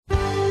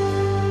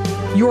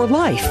Your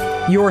life,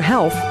 your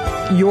health,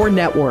 your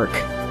network.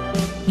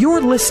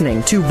 You're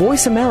listening to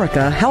Voice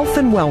America Health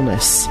and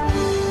Wellness.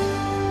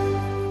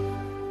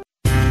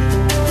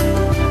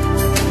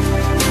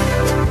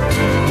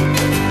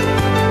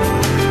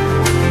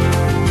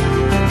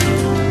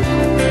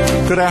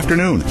 Good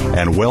afternoon,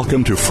 and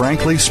welcome to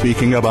Frankly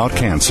Speaking About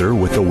Cancer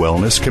with the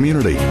Wellness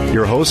Community.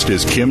 Your host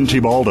is Kim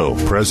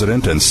Thiboldeaux,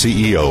 President and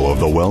CEO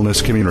of the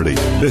Wellness Community.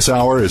 This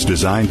hour is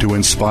designed to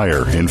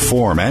inspire,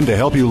 inform, and to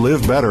help you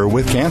live better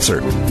with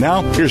cancer.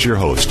 Now, here's your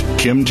host,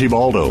 Kim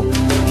Thiboldeaux.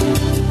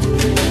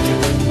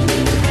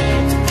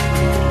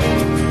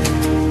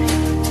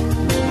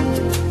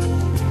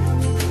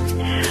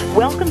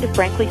 Welcome to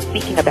Frankly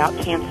Speaking About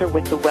Cancer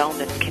with the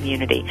Wellness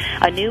Community,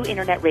 a new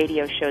internet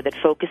radio show that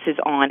focuses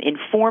on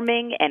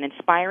informing and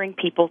inspiring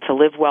people to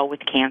live well with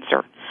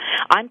cancer.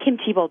 I'm Kim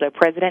Thiboldeaux,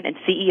 President and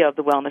CEO of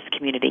the Wellness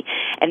Community,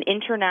 an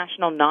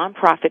international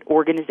nonprofit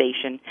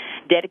organization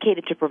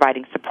dedicated to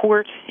providing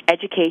support,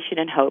 education,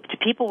 and hope to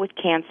people with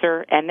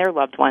cancer and their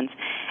loved ones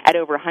at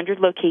over 100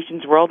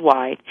 locations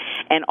worldwide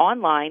and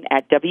online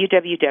at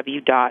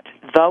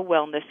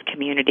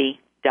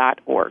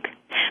www.thewellnesscommunity.org.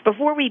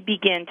 Before we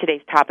begin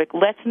today's topic,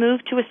 let's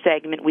move to a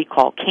segment we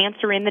call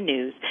Cancer in the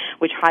News,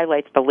 which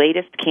highlights the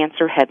latest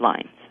cancer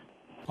headlines.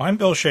 I'm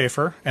Bill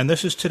Schaefer, and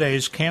this is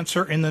today's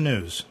Cancer in the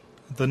News.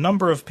 The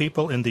number of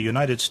people in the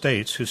United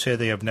States who say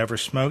they have never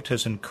smoked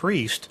has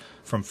increased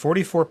from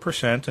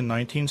 44% in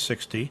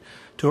 1960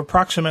 to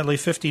approximately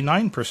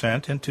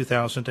 59% in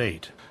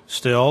 2008.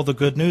 Still, the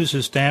good news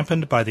is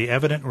dampened by the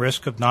evident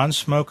risk of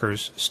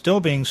non-smokers still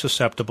being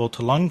susceptible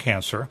to lung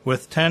cancer,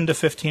 with 10 to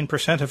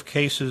 15% of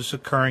cases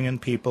occurring in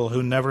people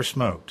who never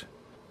smoked.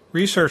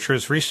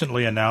 Researchers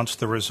recently announced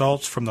the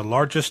results from the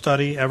largest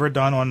study ever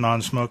done on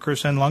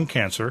non-smokers and lung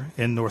cancer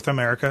in North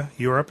America,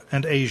 Europe,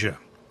 and Asia.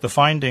 The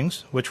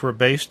findings, which were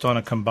based on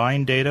a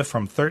combined data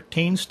from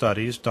 13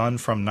 studies done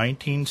from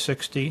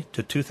 1960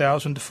 to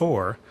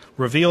 2004,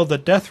 revealed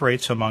that death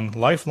rates among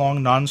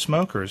lifelong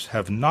non-smokers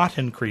have not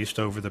increased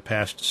over the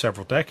past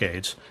several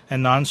decades,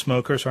 and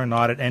non-smokers are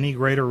not at any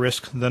greater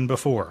risk than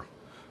before.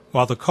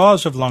 While the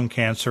cause of lung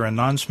cancer in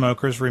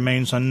non-smokers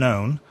remains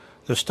unknown,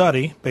 the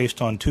study,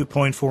 based on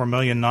 2.4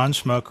 million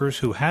non-smokers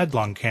who had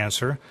lung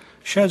cancer,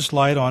 sheds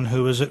light on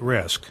who is at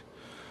risk.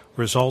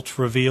 Results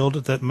revealed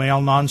that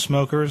male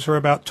non-smokers are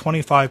about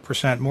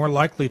 25% more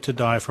likely to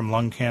die from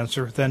lung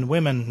cancer than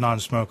women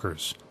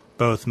non-smokers.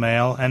 Both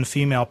male and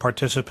female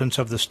participants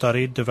of the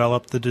study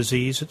developed the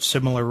disease at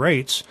similar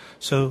rates,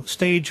 so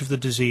stage of the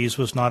disease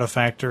was not a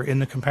factor in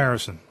the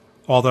comparison.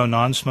 Although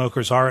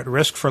non-smokers are at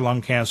risk for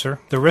lung cancer,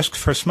 the risk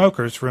for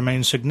smokers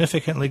remains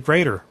significantly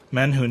greater.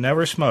 Men who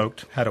never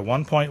smoked had a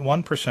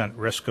 1.1%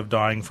 risk of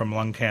dying from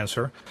lung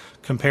cancer,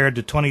 compared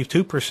to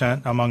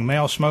 22% among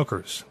male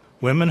smokers.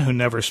 Women who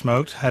never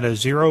smoked had a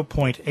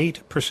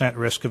 0.8%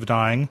 risk of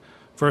dying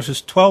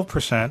versus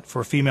 12%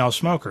 for female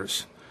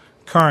smokers.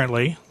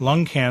 Currently,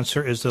 lung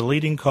cancer is the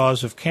leading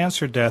cause of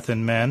cancer death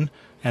in men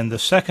and the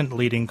second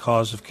leading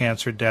cause of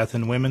cancer death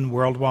in women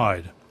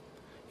worldwide.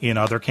 In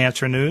other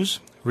cancer news,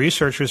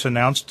 researchers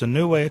announced a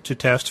new way to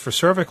test for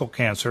cervical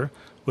cancer,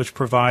 which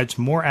provides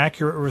more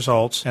accurate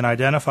results and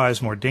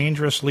identifies more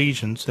dangerous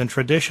lesions than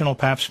traditional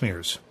pap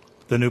smears.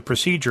 The new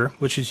procedure,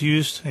 which is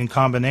used in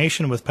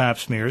combination with pap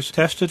smears,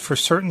 tested for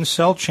certain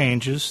cell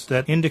changes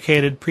that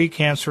indicated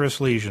precancerous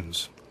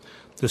lesions.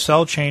 The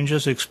cell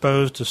changes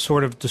exposed a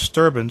sort of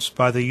disturbance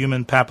by the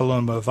human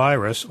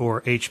papillomavirus, or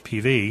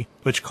HPV,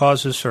 which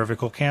causes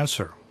cervical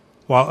cancer.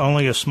 While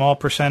only a small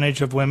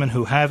percentage of women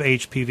who have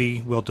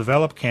HPV will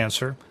develop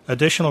cancer,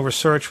 additional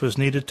research was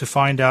needed to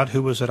find out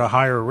who was at a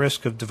higher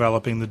risk of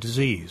developing the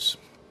disease.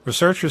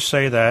 Researchers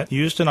say that,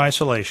 used in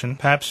isolation,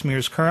 pap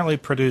smears currently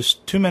produce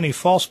too many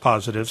false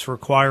positives,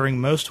 requiring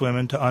most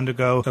women to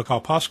undergo a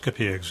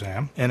colposcopy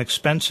exam, an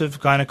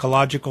expensive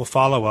gynecological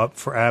follow-up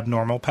for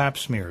abnormal pap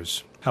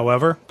smears.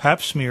 However,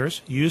 pap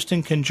smears, used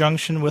in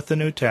conjunction with the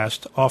new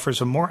test, offers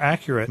a more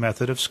accurate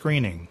method of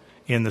screening.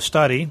 In the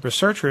study,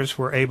 researchers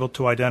were able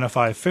to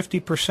identify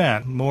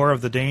 50% more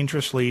of the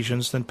dangerous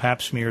lesions than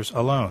pap smears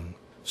alone.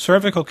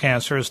 Cervical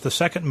cancer is the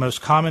second most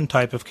common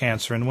type of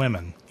cancer in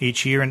women.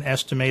 Each year, an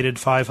estimated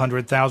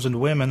 500,000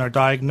 women are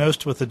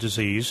diagnosed with the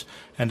disease,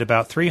 and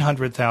about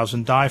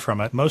 300,000 die from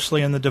it,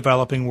 mostly in the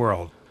developing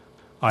world.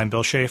 I'm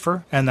Bill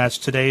Schaefer, and that's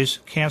today's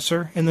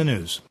Cancer in the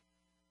News.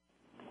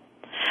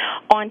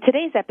 On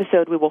today's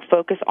episode, we will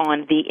focus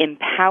on the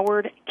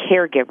empowered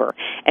caregiver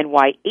and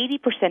why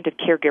 80% of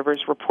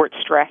caregivers report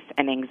stress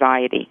and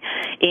anxiety.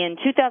 In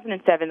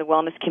 2007, the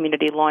Wellness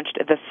Community launched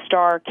the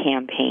STAR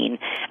campaign,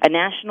 a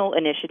national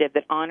initiative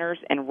that honors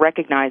and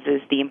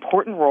recognizes the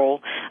important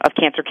role of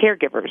cancer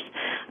caregivers.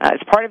 As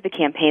part of the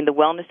campaign, the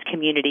Wellness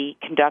Community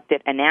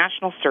conducted a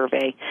national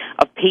survey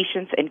of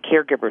patients and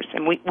caregivers,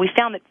 and we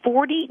found that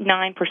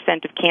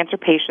 49% of cancer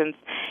patients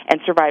and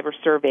survivors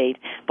surveyed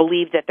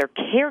believed that their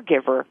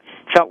caregiver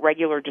felt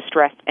regular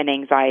distress and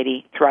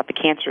anxiety throughout the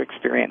cancer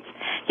experience.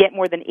 Yet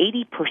more than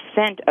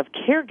 80% of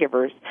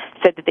caregivers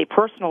said that they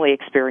personally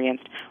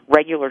experienced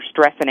regular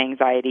stress and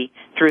anxiety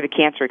through the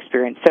cancer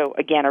experience. So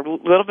again, a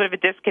little little bit of a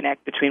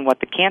disconnect between what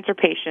the cancer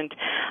patient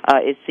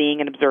is seeing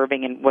and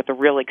observing and what the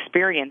real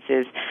experience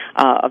is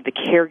of the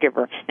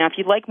caregiver. Now, if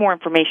you'd like more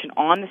information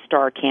on the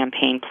STAR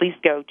campaign, please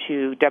go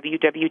to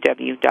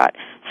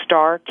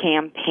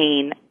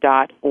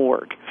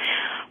www.starcampaign.org.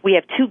 We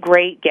have two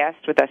great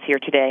guests with us here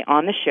today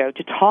on the show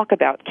to talk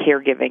about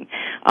caregiving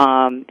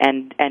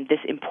and this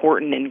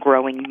important and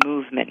growing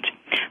movement.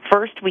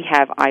 First, we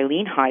have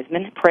Eileen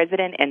Heisman,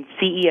 President and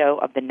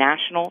CEO of the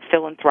National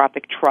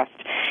Philanthropic Trust,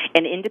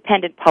 an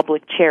independent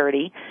public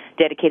charity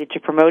dedicated to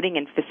promoting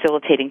and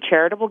facilitating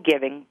charitable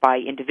giving by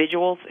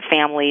individuals,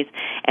 families,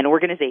 and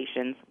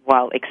organizations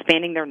while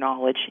expanding their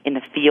knowledge in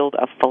the field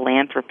of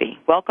philanthropy.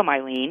 Welcome,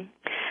 Eileen.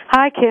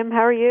 Hi, Kim.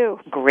 How are you?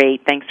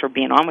 Great. Thanks for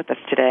being on with us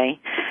today.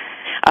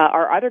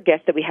 Our other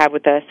guest that we have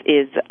with us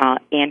is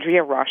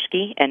Andrea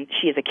Roschke, and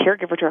she is a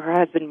caregiver to her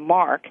husband,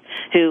 Mark,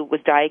 who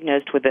was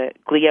diagnosed with a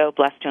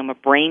glioblastoma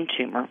brain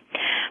tumor.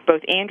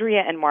 Both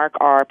Andrea and Mark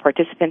are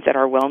participants at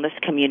our wellness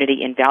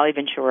community in Valley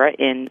Ventura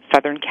in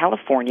Southern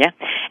California,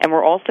 and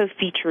we're also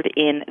featured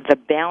in The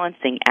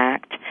Balancing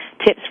Act,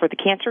 Tips for the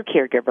Cancer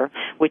Caregiver,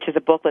 which is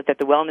a booklet that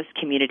the wellness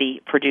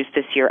community produced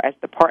this year as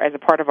a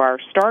part of our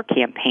STAR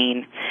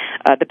campaign.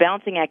 The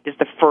Balancing Act is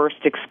the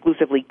first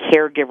exclusively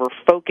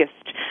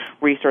caregiver-focused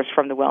resource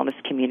from the wellness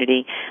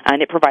community,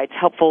 and it provides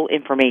helpful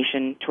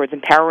information towards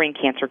empowering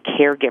cancer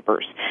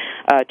caregivers.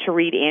 To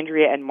read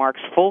Andrea and Mark's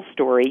full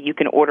story, you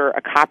can order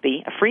a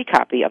free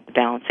copy of The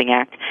Balancing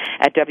Act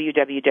at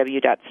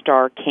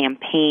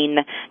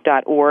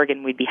www.starcampaign.org,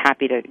 and we'd be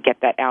happy to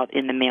get that out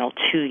in the mail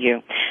to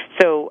you.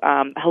 So,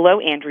 hello,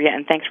 Andrea,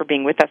 and thanks for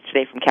being with us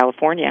today from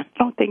California.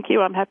 Oh, thank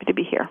you. I'm happy to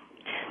be here.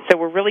 So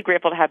we're really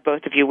grateful to have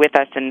both of you with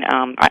us, and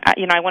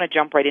I want to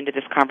jump right into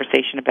this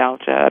conversation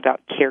about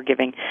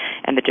caregiving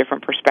and the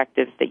different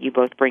perspectives that you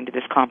both bring to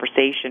this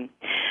conversation.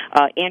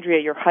 Andrea,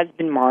 your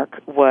husband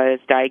Mark was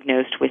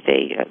diagnosed with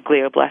a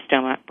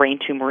glioblastoma brain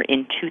tumor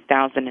in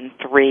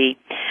 2003.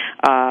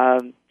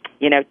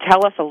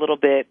 Tell us a little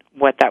bit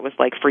what that was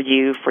like for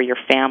you, for your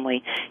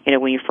family,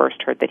 when you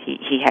first heard that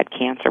he had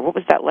cancer. What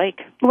was that like?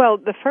 Well,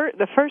 the first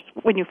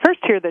when you first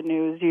hear the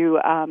news,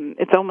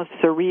 it's almost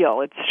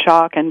surreal. It's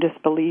shock and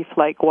disbelief,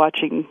 like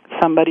watching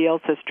somebody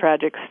else's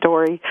tragic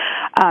story.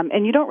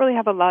 And you don't really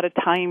have a lot of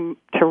time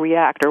to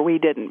react, or we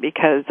didn't,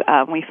 because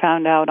we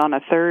found out on a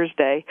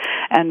Thursday,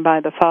 and by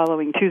the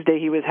following Tuesday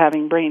he was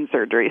having brain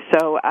surgery.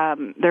 So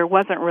there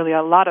wasn't really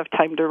a lot of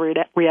time to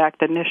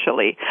react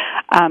initially.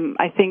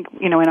 I think,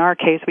 in our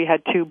case, we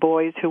had two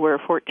boys who were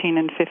 14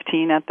 and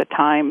 15 at the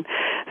time.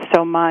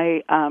 So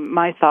my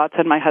thoughts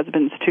and my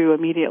husband's too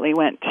immediately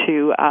went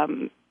to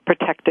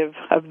protective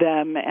of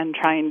them and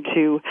trying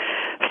to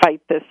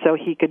fight this so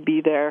he could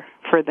be there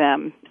for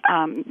them.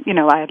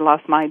 I had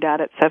lost my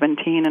dad at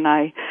 17, and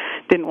I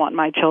didn't want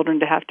my children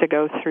to have to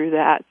go through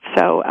that.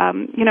 So,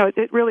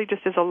 it really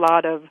just is a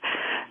lot of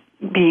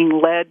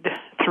being led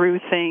through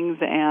things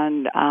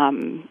and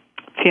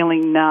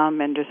feeling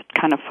numb and just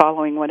kind of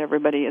following what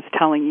everybody is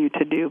telling you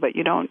to do, but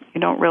you don't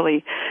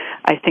really,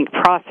 I think,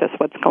 process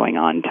what's going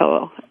on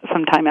until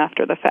sometime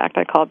after the fact.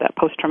 I call it that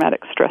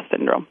post-traumatic stress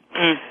syndrome.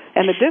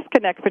 And the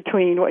disconnect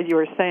between what you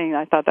were saying,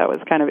 I thought that was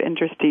kind of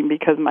interesting,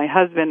 because my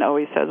husband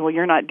always says, well,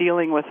 you're not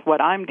dealing with what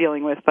I'm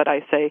dealing with, but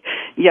I say,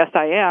 yes,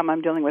 I am.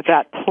 I'm dealing with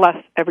that plus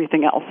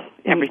everything else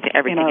everything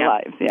in our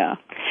else. lives. Yeah.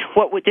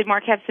 Did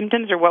Mark have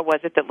symptoms, or what was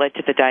it that led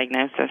to the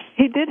diagnosis?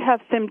 He did have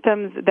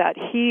symptoms that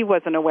he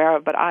wasn't aware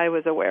of, but I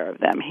was aware of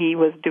them. He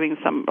was doing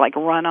some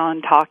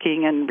run-on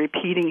talking and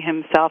repeating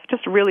himself,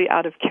 just really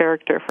out of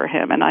character for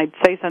him. And I'd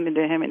say something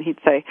to him, and he'd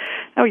say,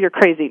 "Oh, you're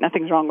crazy.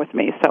 Nothing's wrong with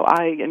me." So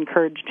I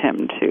encouraged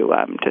him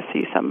to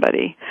see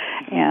somebody,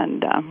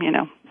 and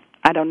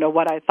I don't know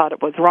what I thought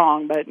it was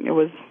wrong, but it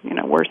was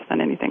worse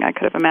than anything I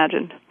could have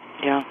imagined.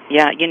 Yeah.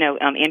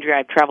 Andrea,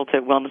 I've traveled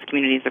to wellness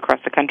communities across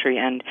the country,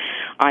 and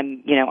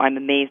I'm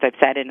amazed. I've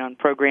sat in on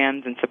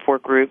programs and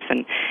support groups,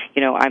 and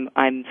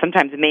I'm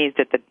sometimes amazed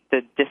at the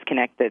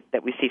disconnect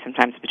that we see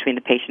sometimes between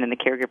the patient and the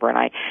caregiver. And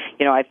I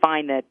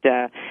find that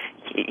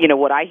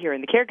what I hear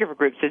in the caregiver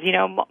groups is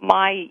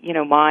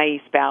my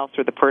spouse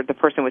or the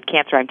person with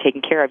cancer I'm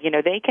taking care of,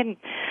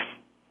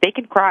 they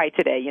can cry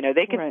today,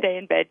 they can stay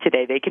in bed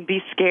today, they can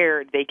be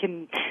scared, they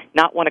can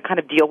not want to kind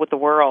of deal with the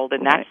world,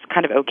 and that's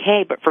kind of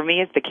okay. But for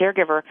me as the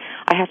caregiver,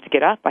 I have to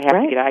get up, I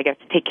have to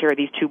take care of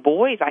these two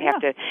boys, I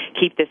have to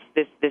keep this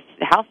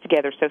house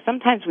together. So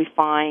sometimes we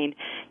find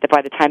that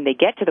by the time they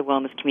get to the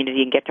wellness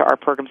community and get to our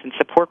programs and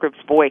support groups,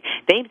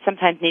 they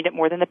sometimes need it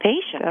more than the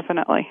patient.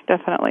 Definitely.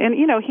 And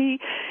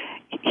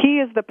he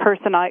is the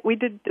person we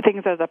did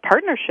things as a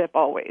partnership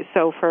always.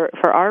 So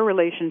for our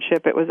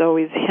relationship, it was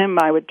always him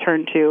I would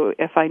turn to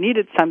if I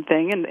needed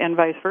something, and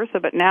vice versa.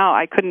 But now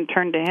I couldn't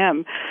turn to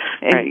him,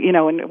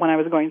 when I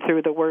was going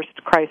through the worst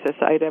crisis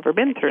I'd ever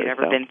been through.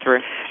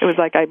 It was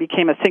like I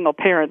became a single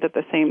parent at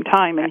the same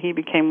time, and he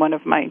became one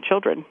of my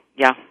children.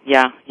 Yeah.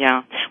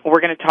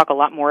 We're going to talk a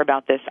lot more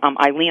about this.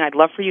 Eileen, I'd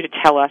love for you to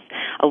tell us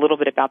a little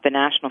bit about the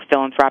National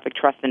Philanthropic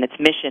Trust and its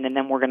mission, and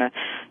then we're going to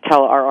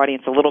tell our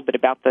audience a little bit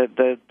about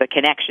the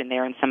connection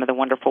there and some of the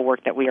wonderful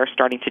work that we are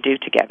starting to do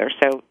together.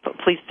 So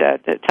please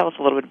tell us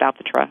a little bit about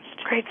the trust.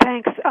 Great,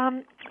 thanks.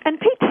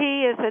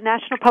 NPT is a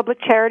national public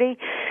charity.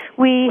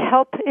 We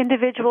help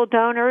individual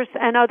donors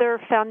and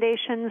other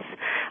foundations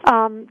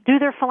do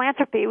their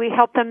philanthropy. We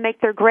help them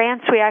make their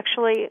grants. We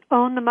actually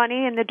own the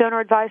money in the donor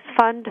advised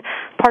fund,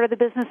 part of the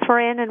business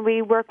we're in, and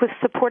we work with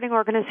supporting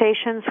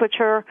organizations which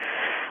are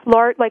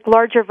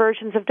larger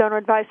versions of donor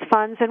advised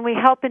funds, and we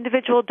help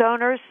individual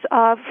donors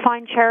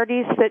find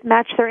charities that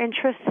match their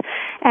interests.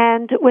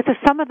 And with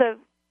some of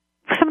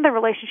the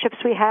relationships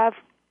we have,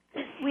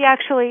 we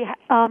actually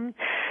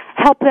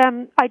help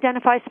them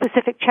identify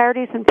specific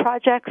charities and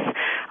projects.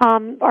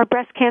 Our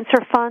breast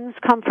cancer funds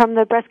come from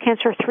the Breast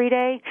Cancer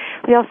 3-Day.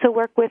 We also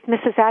work with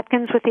Mrs.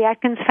 Atkins with the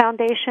Atkins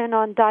Foundation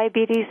on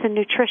diabetes and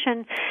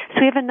nutrition. So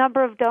we have a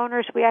number of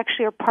donors we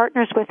actually are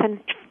partners with and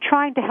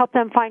trying to help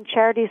them find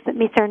charities that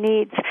meet their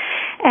needs.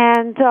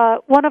 And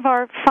one of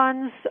our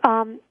funds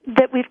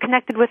that we've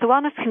connected with the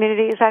wellness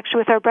community is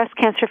actually with our Breast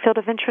Cancer Field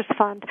of Interest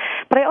Fund.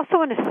 But I also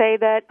want to say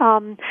that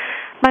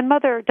my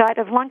mother died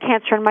of lung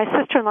cancer and my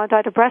sister-in-law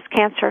died of breast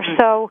cancer.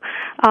 So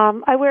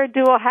I wear a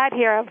dual hat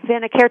here. I've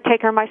been a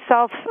caretaker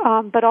myself,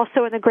 but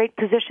also in a great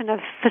position of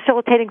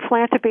facilitating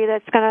philanthropy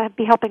that's going to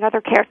be helping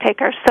other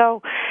caretakers.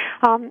 So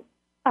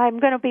I'm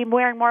going to be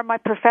wearing more of my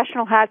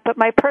professional hat, but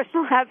my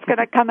personal hat's going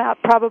to come out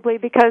probably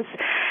because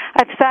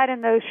I've sat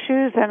in those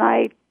shoes and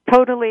I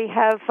totally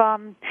have,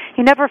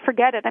 you never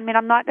forget it. I mean,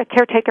 I'm not a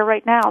caretaker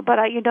right now, but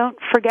you don't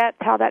forget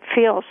how that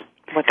feels.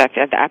 Well, that's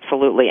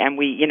absolutely, and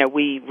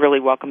we really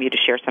welcome you to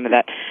share some of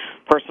that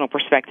personal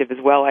perspective as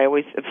well. I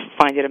always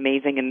find it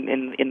amazing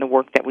in the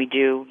work that we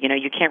do.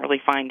 You can't really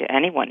find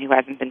anyone who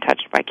hasn't been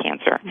touched by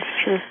cancer.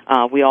 Sure.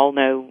 We all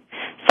know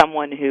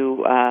someone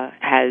who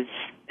has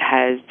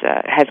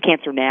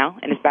cancer now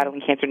and is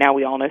battling cancer now.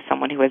 We all know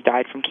someone who has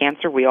died from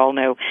cancer. We all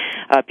know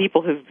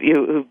people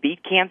who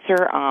beat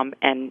cancer,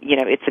 and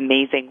it's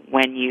amazing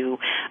when you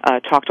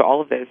talk to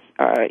all of those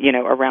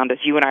around us.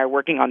 You and I are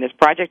working on this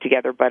project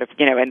together, but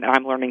and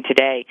I'm learning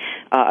today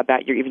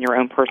about your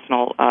own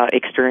personal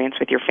experience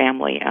with your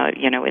family,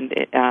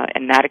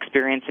 and that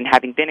experience and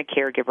having been a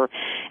caregiver,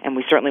 and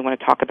we certainly want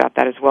to talk about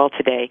that as well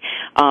today.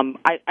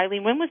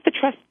 Eileen, when was the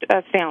trust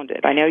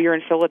founded? I know you're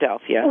in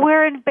Philadelphia.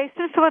 We're based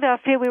in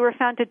Philadelphia. We were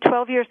founded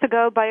 12 years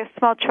ago by a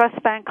small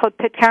trust bank called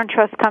Pitcairn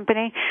Trust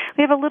Company.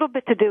 We have a little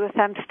bit to do with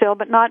them still,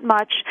 but not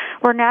much.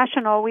 We're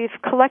national. We've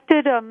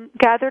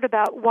gathered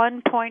about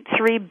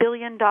 $1.3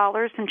 billion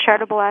in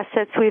charitable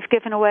assets. We've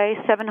given away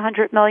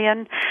 $700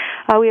 million.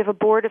 We have a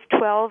board of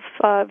 12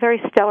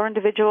 very stellar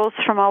individuals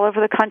from all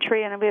over the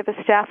country, and we have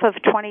a staff of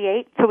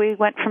 28. So we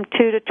went from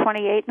 2 to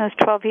 28 in those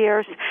 12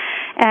 years.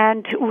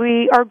 And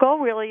our goal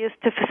really is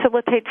to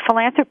facilitate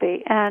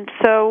philanthropy. And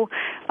so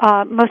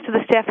most of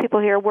the staff people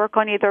here work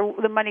on either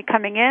the money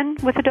coming in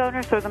with the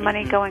donors or the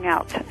money going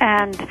out.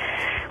 And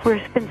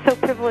we've been so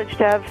privileged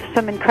to have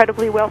some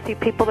incredibly wealthy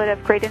people that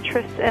have great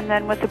interests, and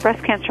then with the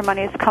breast cancer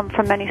money has come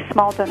from many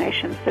small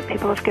donations that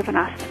people have given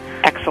us.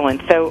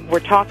 Excellent. So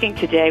we're talking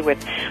today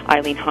with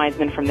Eileen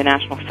Heisman from the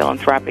National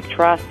Philanthropic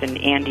Trust and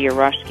Andy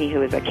Arushki,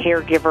 who is a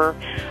caregiver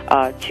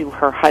to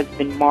her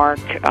husband, Mark.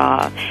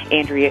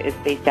 Andrea is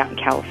based out in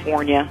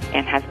California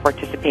and has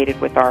participated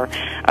with our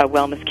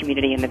wellness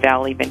community in the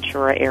Valley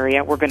Ventura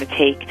area. We're going to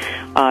take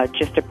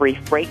just a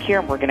brief break here,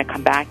 and we're going to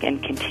come back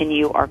and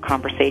continue our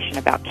conversation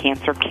about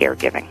cancer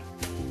caregiving.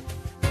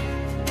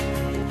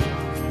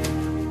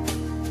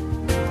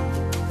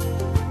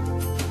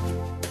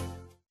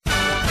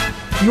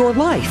 Your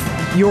life,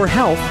 your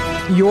health,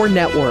 your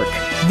network.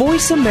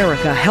 Voice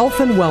America Health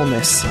and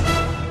Wellness.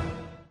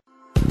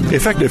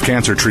 Effective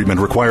cancer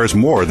treatment requires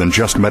more than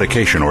just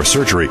medication or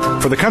surgery.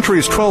 For the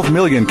country's 12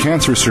 million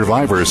cancer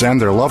survivors and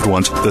their loved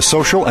ones, the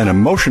social and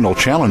emotional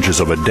challenges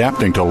of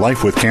adapting to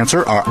life with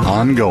cancer are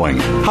ongoing.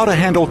 How to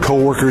handle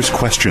coworkers'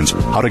 questions,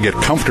 how to get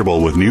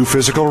comfortable with new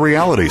physical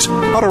realities,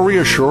 how to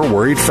reassure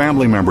worried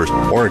family members,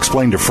 or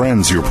explain to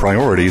friends your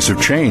priorities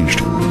have changed.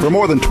 For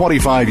more than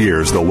 25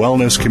 years, the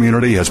wellness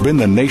community has been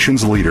the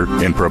nation's leader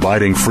in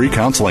providing free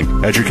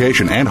counseling,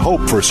 education, and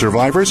hope for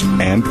survivors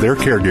and their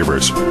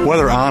caregivers.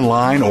 Whether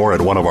online or at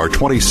one of our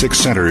 26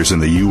 centers in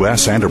the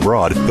U.S. and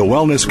abroad, the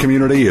wellness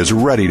community is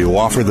ready to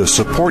offer the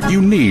support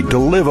you need to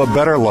live a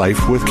better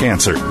life with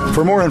cancer.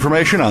 For more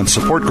information on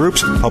support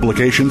groups,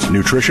 publications,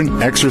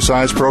 nutrition,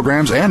 exercise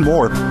programs, and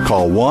more,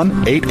 call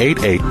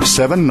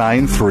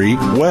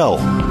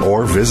 1-888-793-WELL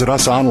or visit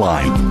us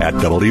online at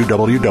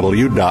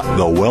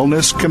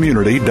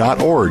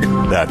www.thewellnesscommunity.org.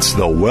 That's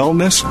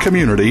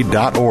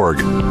thewellnesscommunity.org.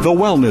 The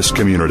Wellness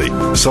Community,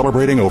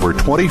 celebrating over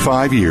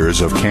 25 years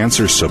of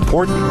cancer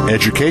support,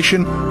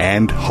 education,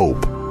 and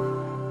hope.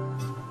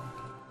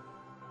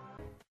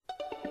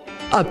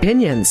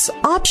 Opinions,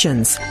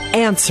 options,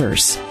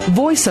 answers.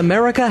 Voice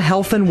America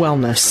Health and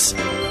Wellness.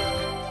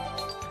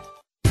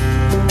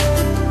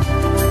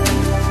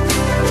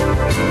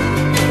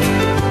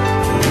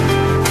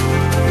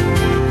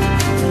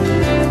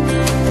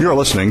 You're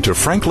listening to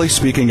Frankly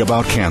Speaking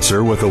About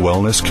Cancer with the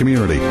Wellness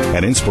Community,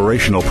 an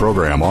inspirational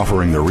program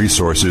offering the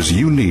resources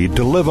you need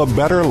to live a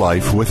better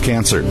life with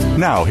cancer.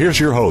 Now,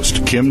 here's your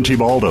host, Kim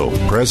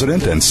Thiboldeaux,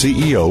 President and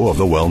CEO of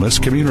the Wellness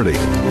Community.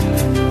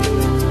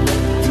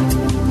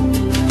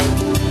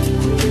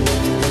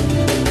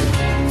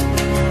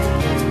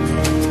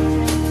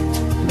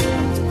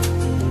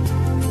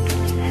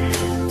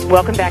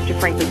 Welcome back to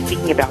Frankly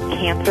Speaking About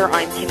Cancer.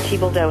 I'm Kim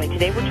Thiboldeaux, and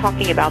today we're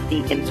talking about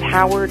the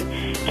empowered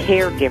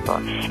caregiver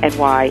and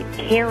why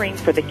caring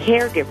for the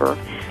caregiver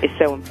is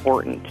so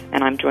important.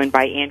 And I'm joined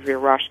by Andrea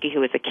Roschke,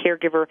 who is a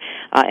caregiver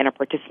and a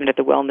participant at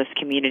the Wellness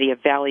Community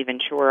of Valley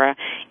Ventura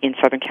in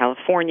Southern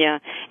California,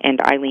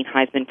 and Eileen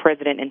Heisman,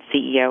 President and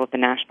CEO of the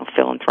National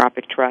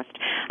Philanthropic Trust.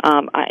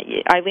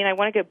 Eileen, I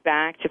want to go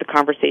back to the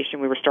conversation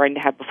we were starting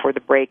to have before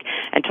the break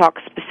and talk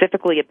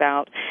specifically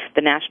about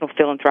the National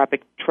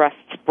Philanthropic Trust's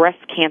Breast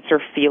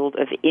Cancer Field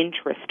of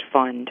Interest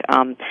Fund.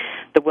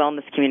 The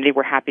Wellness Community,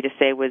 we're happy to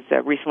say, was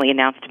recently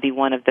announced to be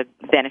one of the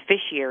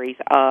beneficiaries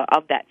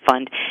of that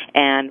fund,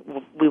 and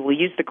we will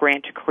use the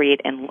grant to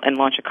create and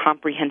launch a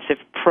comprehensive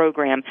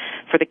program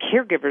for the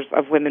caregivers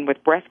of women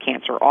with breast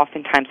cancer,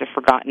 oftentimes a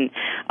forgotten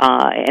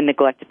and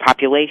neglected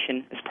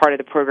population. As part of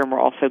the program, we're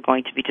also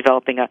going to be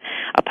developing a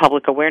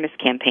public awareness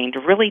campaign to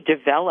really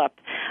develop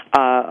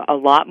a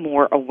lot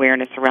more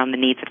awareness around the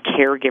needs of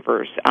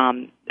caregivers.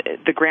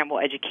 The grant will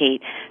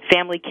educate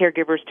family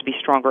caregivers to be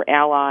stronger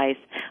allies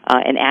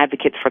and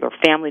advocates for their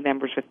family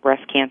members with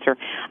breast cancer.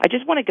 I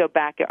just want to go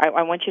back.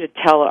 I want you to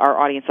tell our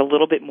audience a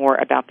little bit more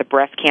about the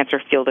Breast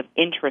Cancer Field of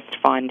Interest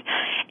Fund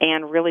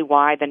and really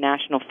why the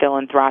National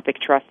Philanthropic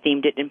Trust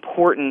deemed it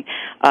important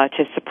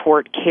to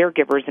support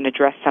caregivers and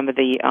address some of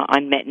the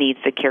unmet needs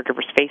that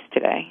caregivers face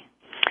today.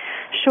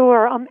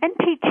 Sure.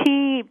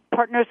 NPT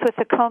partners with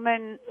the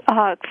Komen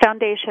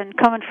Foundation,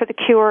 Komen for the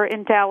Cure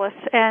in Dallas,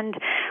 and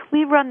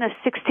we run the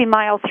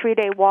 60-mile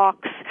 3-day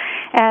walks,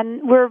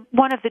 and we're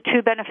one of the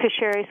two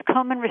beneficiaries.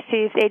 Komen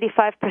receives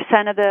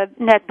 85% of the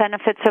net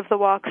benefits of the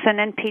walks,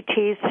 and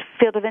NPT's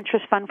Field of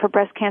Interest Fund for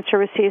Breast Cancer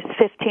receives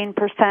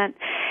 15%.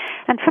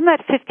 And from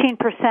that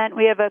 15%,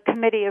 we have a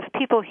committee of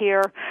people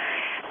here,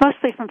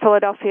 mostly from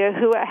Philadelphia,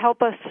 who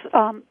help us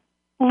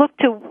look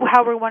to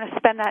how we want to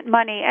spend that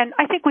money. And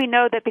I think we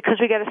know that because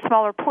we get a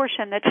smaller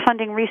portion, that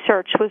funding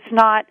research was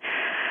not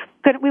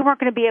good. We weren't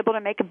going to be able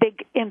to make a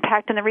big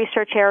impact in the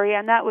research area,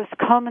 and that was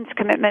Komen's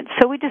commitment.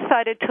 So we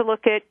decided to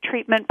look at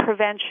treatment,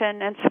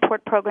 prevention, and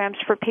support programs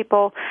for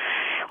people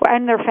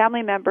and their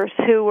family members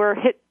who were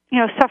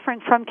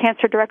suffering from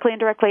cancer directly and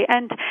indirectly.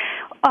 And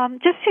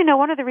just so you know,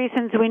 one of the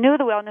reasons we knew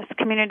the Wellness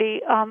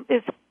Community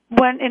is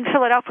when in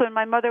Philadelphia, when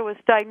my mother was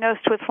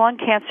diagnosed with lung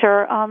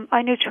cancer,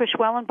 I knew Trish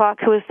Wellenbach,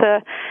 who was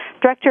the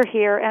director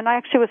here, and I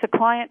actually was a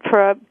client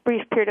for a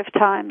brief period of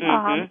time.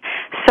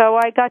 So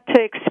I got to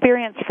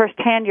experience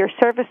firsthand your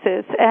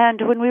services.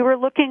 And when we were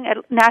looking at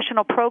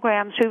national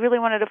programs, we really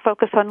wanted to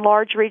focus on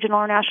large regional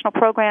or national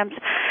programs.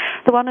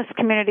 The Wellness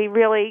Community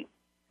really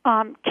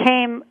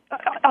came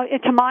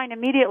into mind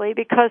immediately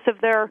because of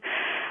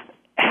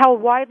how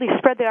widely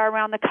spread they are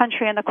around the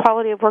country and the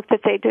quality of work that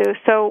they do.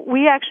 So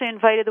we actually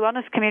invited the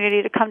Wellness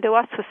Community to come to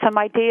us with some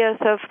ideas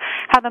of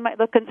how they might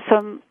look at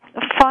some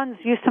funds,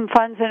 use some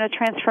funds in a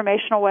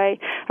transformational way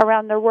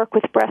around their work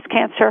with breast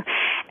cancer.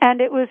 And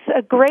it was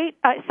a great,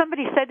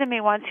 somebody said to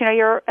me once,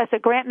 you're, as a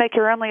grant maker,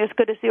 you're only as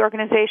good as the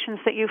organizations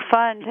that you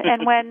fund.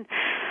 And when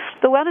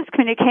the Wellness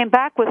Community came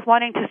back with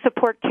wanting to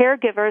support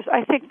caregivers,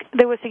 I think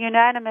there was a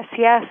unanimous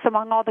yes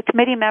among all the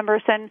committee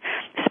members, and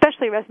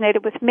especially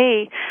resonated with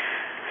me,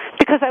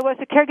 because I was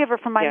a caregiver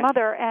for my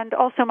mother, and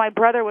also my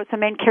brother was the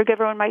main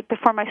caregiver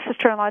before my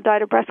sister-in-law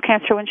died of breast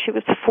cancer when she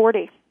was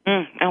 40.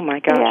 Oh, my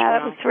gosh. Yeah,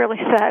 that was really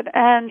sad.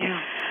 And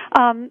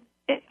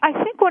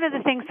I think one of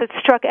the things that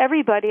struck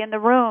everybody in the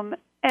room,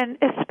 and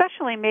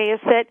especially me, is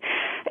that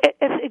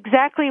it's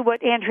exactly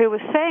what Andrea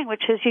was saying,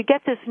 which is you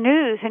get this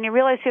news and you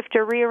realize you have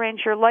to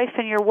rearrange your life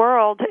and your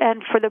world.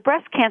 And for the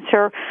breast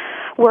cancer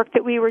work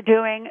that we were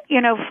doing,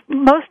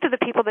 most of the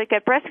people that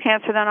get breast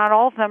cancer, though not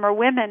all of them, are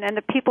women, and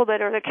the people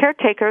that are the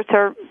caretakers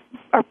are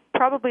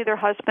probably their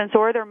husbands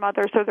or their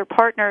mothers or their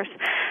partners,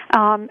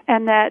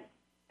 and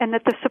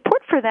that the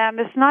support for them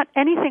is not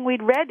anything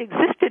we'd read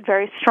existed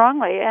very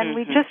strongly, and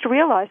we just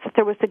realized that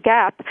there was a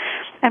gap,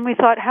 and we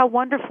thought how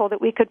wonderful that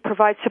we could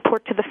provide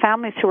support to the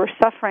families who were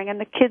suffering, and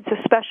the kids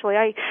especially.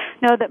 I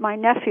know that my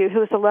nephew, who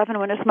was 11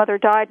 when his mother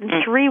died and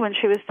 3 when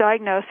she was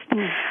diagnosed,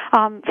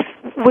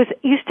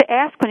 used to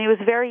ask when he was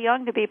very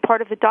young to be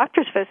part of the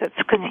doctor's visits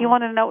because he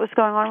wanted to know what was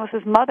going on with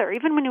his mother,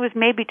 even when he was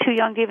maybe too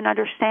young to even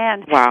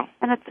understand. Wow.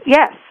 And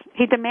yes,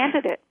 he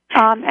demanded it.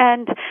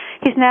 And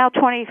he's now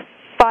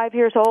 25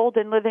 years old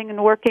and living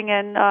and working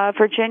in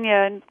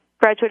Virginia and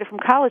graduated from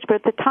college, but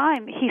at the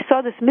time he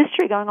saw this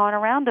mystery going on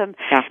around him.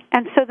 Yeah.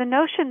 And so the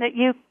notion that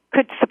you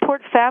could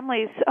support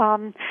families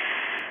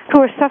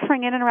who are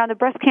suffering in and around the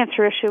breast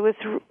cancer issue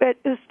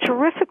is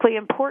terrifically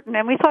important,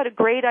 and we thought a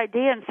great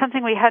idea and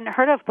something we hadn't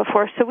heard of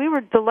before. So we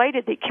were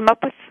delighted that you came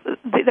up with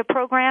the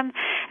program,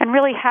 and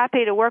really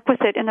happy to work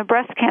with it in the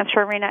breast cancer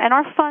arena. And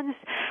our funds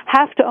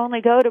have to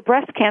only go to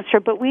breast cancer,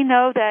 but we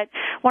know that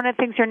one of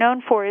the things you're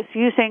known for is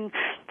using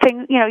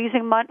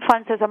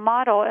funds as a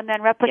model and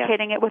then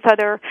replicating it with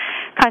other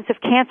kinds of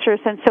cancers.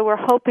 And so we're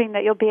hoping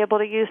that you'll be able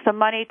to use the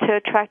money to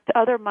attract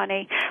other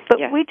money. But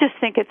we just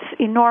think it's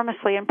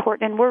enormously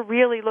important, and we're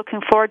really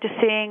looking forward to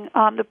seeing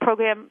the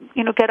program,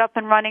 get up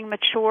and running,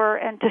 mature,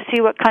 and to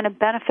see what kind of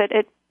benefit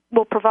it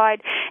will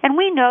provide. And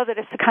we know that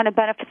it's the kind of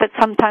benefit that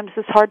sometimes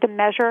is hard to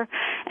measure,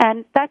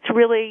 and that's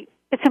really,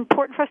 it's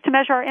important for us to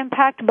measure our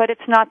impact, but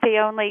it's not the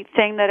only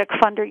thing that a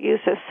funder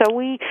uses. So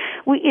we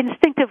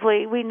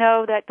instinctively, we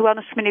know that the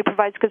wellness community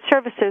provides good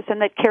services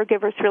and that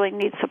caregivers really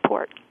need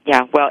support.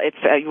 Yeah, well, it's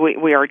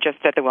we are just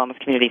at the wellness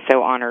community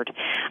so honored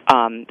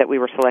that we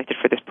were selected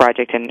for this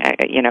project. And,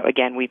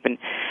 again, we've been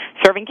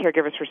serving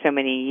caregivers for so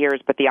many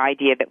years, but the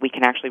idea that we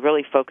can actually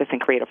really focus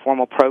and create a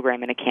formal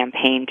program and a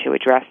campaign to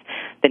address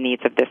the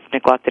needs of this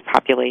neglected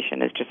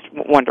population is just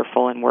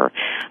wonderful, and we're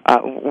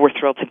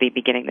thrilled to be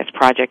beginning this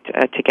project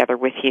together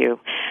with you.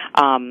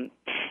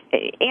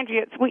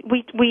 Andrea,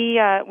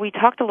 we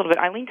talked a little bit,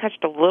 Eileen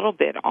touched a little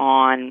bit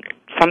on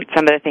some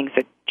of the things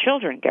that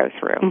children go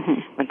through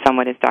when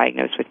someone is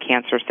diagnosed with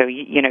cancer. So,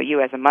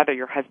 you as a mother,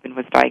 your husband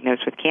was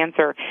diagnosed with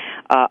cancer.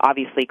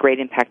 Obviously, great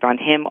impact on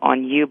him,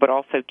 on you, but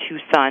also 2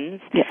 sons.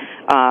 Yes.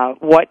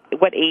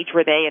 What age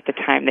were they at the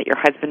time that your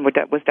husband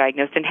was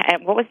diagnosed, and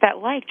what was that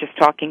like, just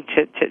talking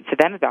to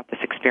them about this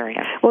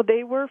experience? Well,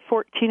 they were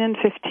 14 and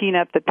 15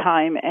 at the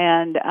time,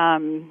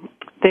 and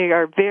they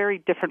are very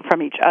different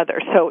from each other.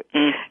 So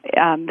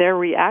their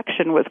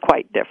reaction was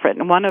quite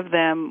different. One of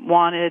them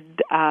wanted,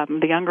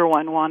 the younger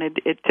one wanted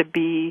it to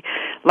be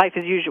life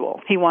as usual.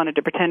 He wanted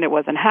to pretend it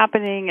wasn't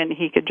happening, and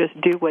he could just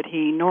do what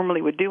he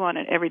normally would do on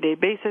an everyday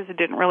basis. He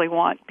didn't really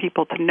want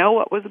people to know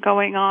what was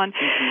going on.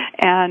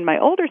 And my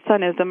older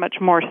son is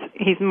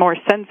he's more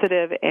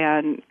sensitive,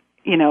 and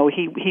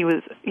he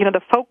was,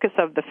 the focus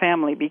of the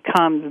family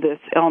becomes this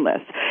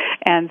illness.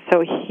 And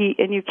so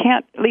you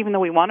can't, even though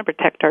we want to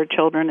protect our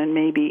children, and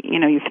maybe,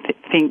 you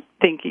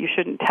think you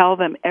shouldn't tell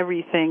them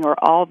everything or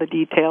all the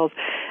details,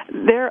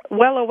 they're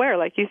well aware.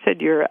 Like you said,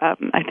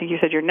 I think you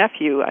said your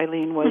nephew,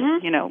 Eileen, was,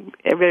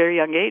 at a very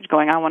young age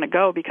going, I want to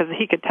go, because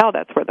he could tell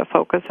that's where the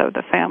focus of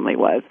the family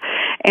was.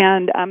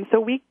 And so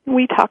we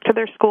talked to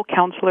their school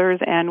counselors,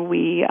 and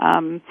we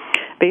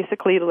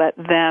basically let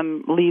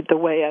them lead the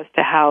way as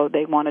to how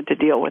they wanted to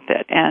deal with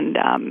it. And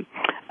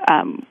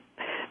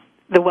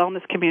the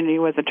wellness community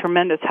was a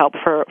tremendous help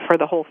for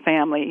the whole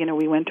family.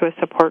 We went to a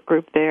support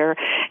group there,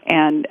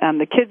 and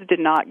the kids did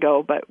not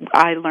go, but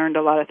I learned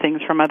a lot of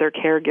things from other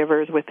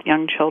caregivers with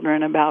young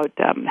children about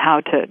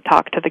how to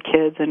talk to the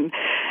kids,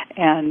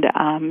 and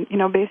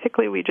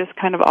basically we just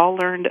kind of all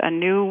learned a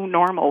new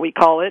normal, we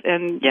call it,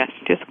 and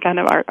just kind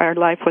of our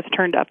life was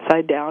turned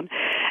upside down.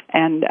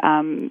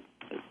 And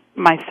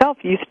myself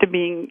used to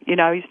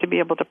I used to be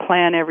able to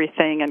plan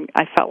everything, and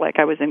I felt like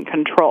I was in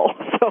control.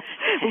 So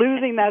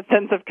losing that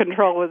sense of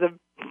control was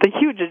a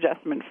huge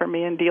adjustment for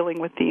me in dealing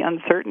with the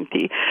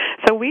uncertainty.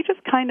 So we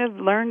just kind of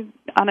learned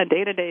on a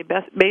day-to-day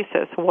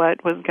basis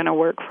what was going to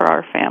work for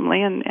our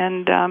family, and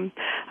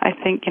I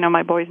think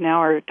my boys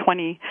now are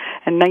 20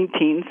 and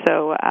 19,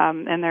 so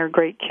and they're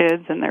great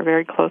kids, and they're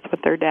very close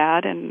with their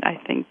dad, and I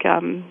think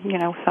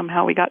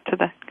somehow we got to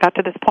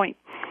this point.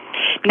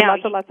 Now,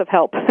 lots of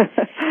help.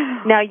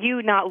 Now,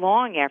 you, not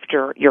long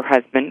after your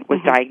husband was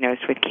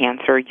diagnosed with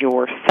cancer,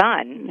 your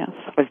son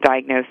was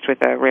diagnosed with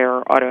a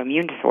rare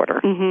autoimmune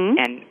disorder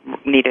and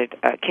needed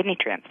a kidney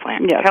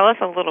transplant. Yes. Tell us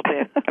a little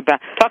bit about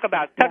talk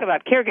about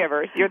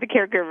caregivers. You're the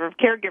caregiver of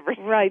caregivers,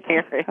 right?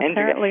 Here.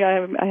 Apparently,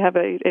 I have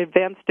an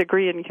advanced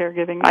degree in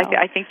caregiving now.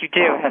 I think you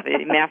do have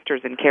a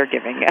master's in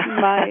caregiving.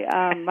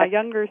 My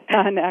younger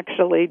son,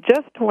 actually,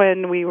 just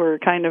when we were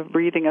kind of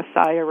breathing a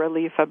sigh of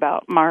relief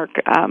about Mark.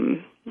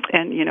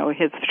 And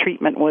his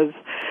treatment was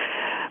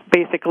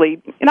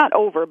basically not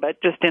over,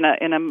 but just in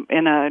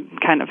a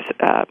kind of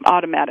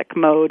automatic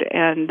mode.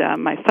 And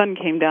my son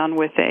came down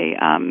with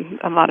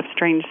a lot of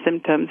strange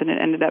symptoms, and it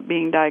ended up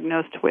being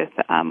diagnosed with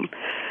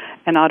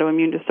an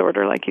autoimmune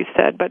disorder, like you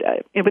said. But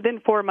within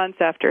 4 months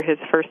after his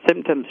first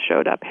symptoms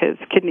showed up, his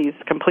kidneys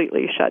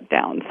completely shut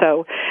down.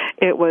 So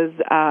it was,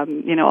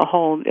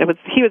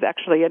 he was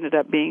actually ended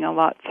up being a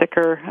lot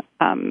sicker,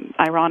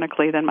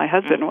 ironically, than my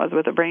husband was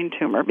with a brain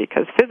tumor,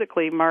 because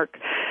physically Mark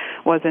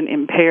wasn't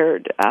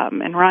impaired,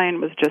 and Ryan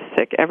was just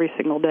sick every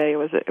single day.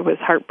 It was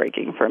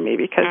heartbreaking for me,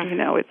 because,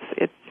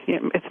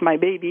 it's my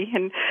baby,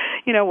 and,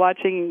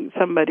 watching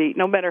somebody,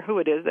 no matter who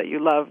it is that you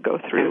love, go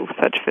through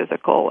such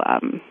physical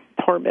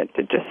torment,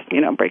 it just,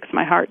 breaks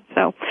my heart.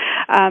 So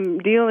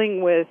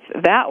dealing with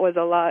that was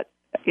a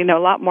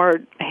lot more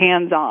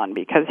hands-on,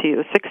 because he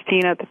was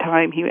 16 at the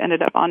time. He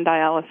ended up on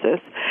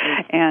dialysis,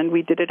 and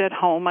we did it at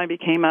home. I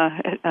became a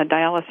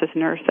dialysis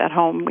nurse at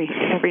home.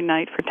 Every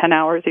night for 10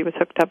 hours he was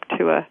hooked up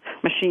to a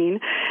machine,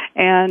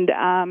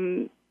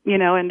 and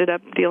ended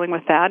up dealing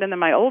with that. And then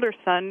my older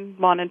son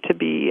wanted to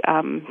be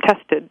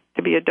tested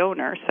to be a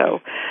donor. So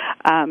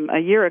a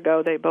year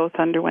ago, they both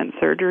underwent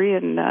surgery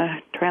and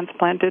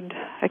transplanted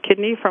a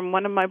kidney from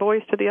one of my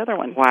boys to the other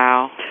one.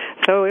 Wow.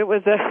 So it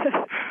was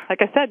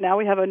like I said, now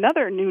we have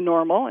another new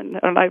normal, and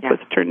our lives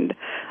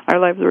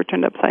were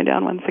turned upside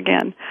down once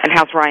again. And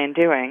how's Ryan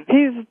doing?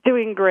 He's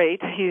doing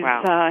great. He's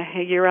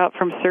a year out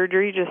from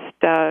surgery, just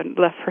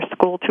left for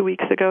school 2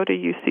 weeks ago to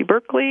UC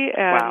Berkeley,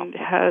 and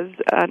has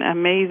an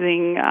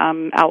amazing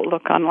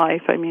outlook on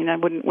life. I mean, I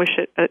wouldn't wish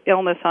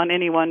illness on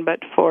anyone,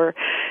 but for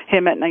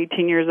him at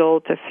 19 years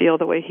old to feel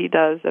the way he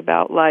does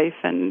about life,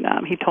 and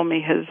he told me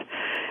his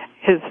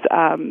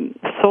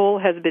soul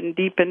has been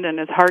deepened and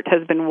his heart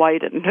has been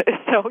widened.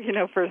 So,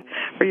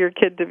 for your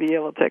kid to be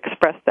able to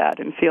express that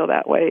and feel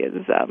that way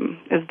is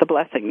the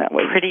blessing that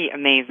way. Pretty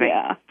amazing.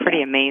 Yeah.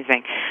 Pretty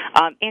amazing.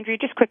 Andrea,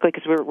 just quickly,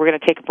 because we're going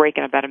to take a break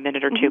in about a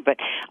minute or two, but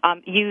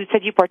you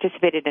said you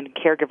participated in a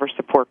caregiver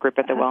support group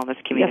at the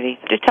Wellness Community.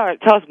 Yes.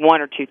 Just tell us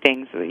one or two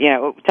things.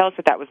 Tell us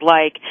what that was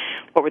like.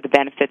 What were the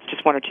benefits?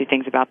 Just one or two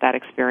things about that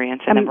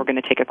experience, and then we're going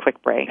to take a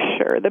quick break.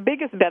 Sure. The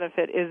biggest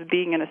benefit is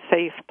being in a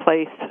safe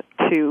place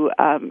to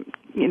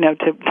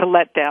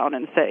let down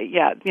and say,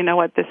 you know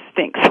what, this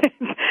stinks.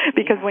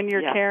 Because when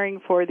you're caring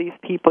for these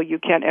people, you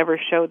can't ever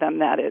show them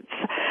that it's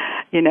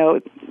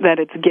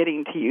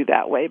getting to you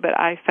that way. But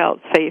I felt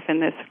safe in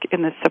this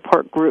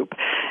support group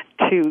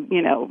to,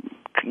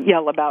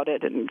 yell about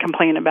it and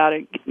complain about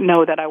it,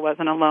 know that I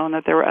wasn't alone,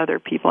 that there were other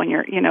people, and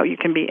you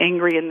can be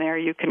angry in there,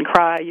 you can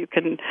cry, you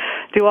can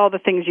do all the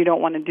things you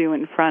don't want to do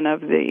in front of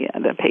the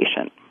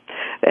patient.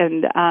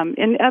 And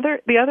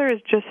the other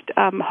is just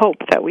hope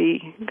that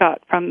we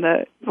got from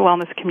the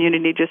wellness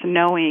community, just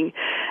knowing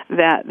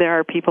that there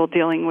are people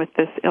dealing with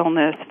this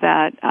illness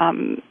that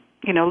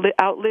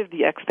outlive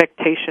the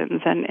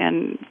expectations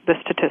and the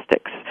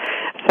statistics.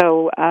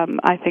 So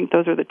I think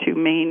those are the two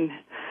main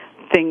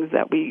things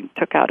that we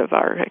took out of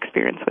our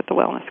experience with the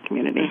wellness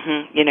community.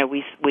 Mm-hmm.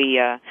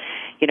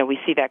 We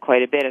see that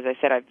quite a bit. As I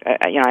said,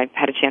 I've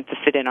had a chance to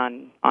sit in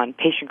on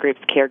patient groups,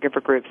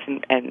 caregiver groups,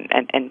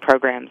 and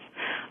programs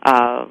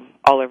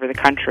all over the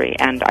country.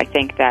 And I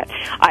think that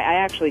I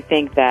actually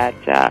think that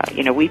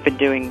we've been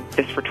doing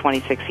this for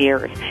 26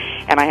 years,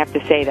 and I have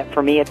to say that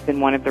for me, it's been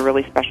one of the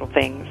really special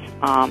things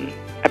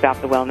about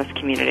the wellness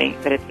community.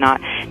 That it's not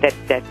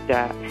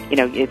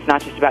it's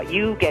not just about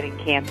you getting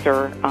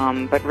cancer,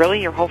 but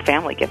really your whole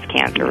family gets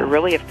cancer. It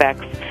really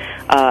affects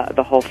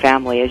the whole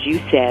family. As you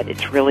said,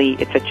 it's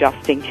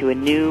adjusting to a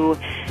new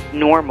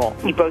normal,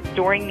 both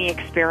during the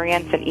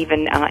experience and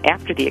even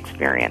after the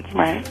experience.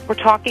 Right. We're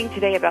talking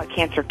today about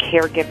cancer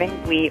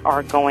caregiving. We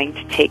are going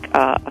to take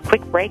a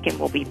quick break, and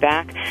we'll be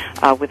back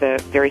with a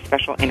very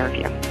special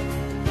interview.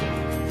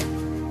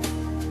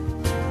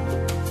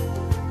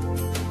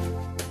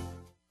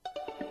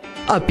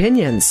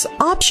 Opinions,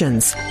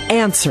 options,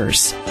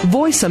 answers.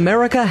 Voice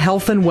America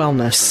Health and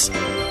Wellness.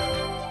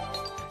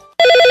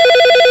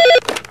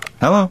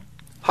 Hello.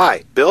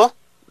 Hi, Bill.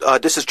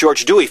 This is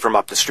George Dewey from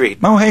up the street.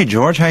 Oh, hey,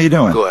 George. How you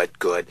doing?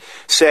 Good.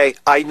 Say,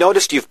 I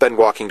noticed you've been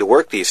walking to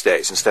work these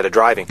days instead of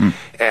driving.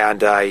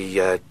 And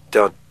I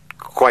don't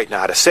quite know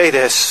how to say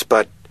this,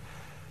 but...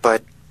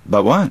 But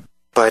what?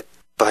 But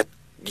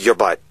your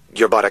butt.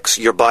 Your buttocks.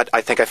 Your butt.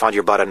 I think I found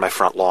your butt on my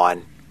front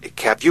lawn.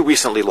 Have you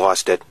recently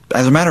lost it?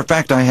 As a matter of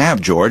fact, I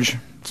have, George.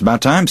 It's about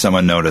time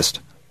someone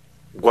noticed.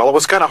 Well, it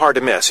was kind of hard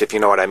to miss, if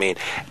you know what I mean.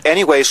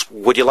 Anyways,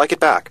 would you like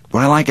it back? Would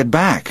I like it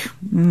back?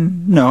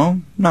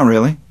 No, not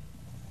really.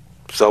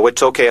 So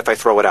it's okay if I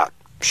throw it out?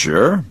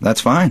 Sure,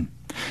 that's fine.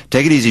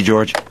 Take it easy,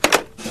 George.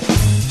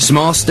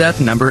 Small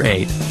step number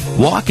 8.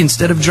 Walk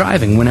instead of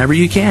driving whenever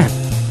you can.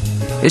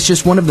 It's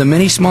just one of the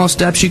many small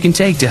steps you can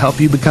take to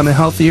help you become a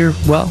healthier,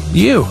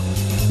 you.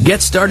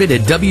 Get started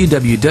at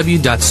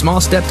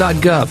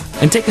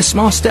www.smallstep.gov and take a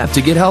small step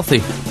to get healthy.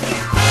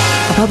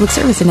 A public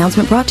service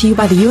announcement brought to you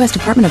by the U.S.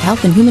 Department of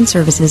Health and Human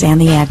Services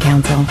and the Ad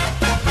Council.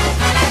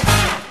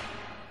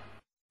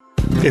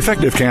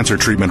 Effective cancer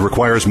treatment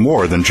requires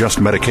more than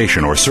just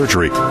medication or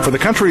surgery. For the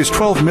country's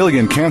 12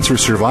 million cancer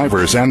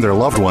survivors and their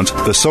loved ones,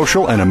 the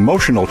social and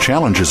emotional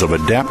challenges of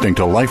adapting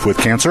to life with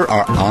cancer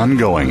are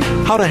ongoing.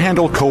 How to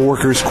handle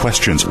coworkers'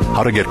 questions,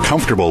 how to get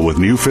comfortable with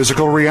new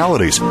physical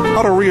realities,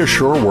 how to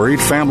reassure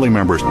worried family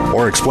members,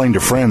 or explain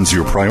to friends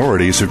your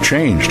priorities have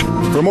changed.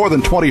 For more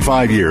than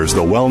 25 years,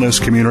 the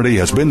wellness community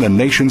has been the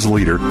nation's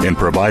leader in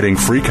providing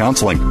free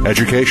counseling,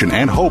 education,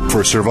 and hope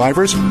for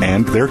survivors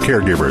and their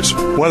caregivers.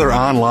 Whether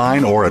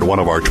online or at one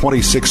of our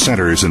 26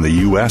 centers in the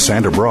U.S.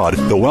 and abroad,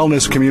 the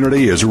wellness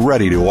community is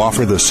ready to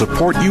offer the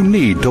support you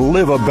need to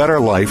live a better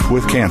life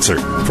with cancer.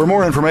 For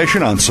more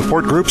information on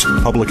support groups,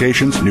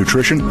 publications,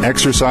 nutrition,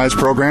 exercise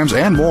programs,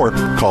 and more,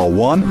 call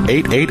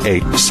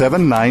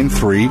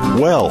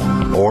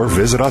 1-888-793-WELL or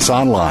visit us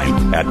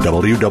online at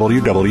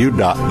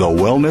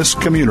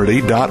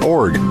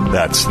www.thewellnesscommunity.org.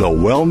 That's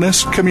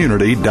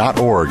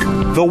thewellnesscommunity.org.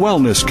 The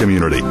Wellness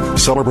Community,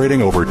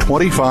 celebrating over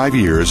 25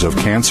 years of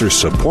cancer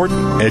support,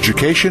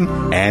 education,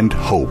 and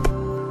hope.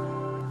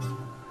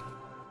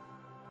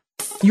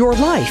 Your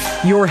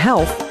life, your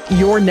health,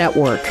 your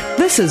network.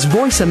 This is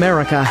Voice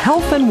America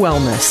Health and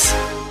Wellness.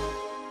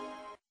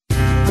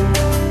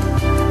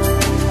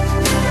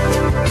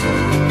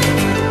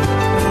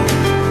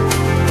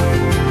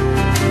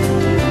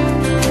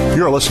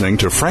 You're listening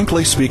to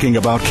Frankly Speaking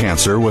About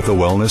Cancer with the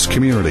Wellness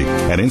Community,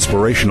 an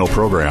inspirational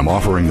program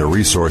offering the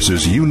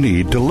resources you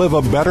need to live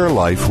a better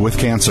life with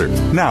cancer.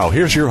 Now,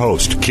 here's your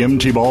host, Kim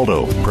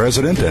Thiboldeaux,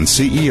 President and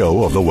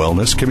CEO of the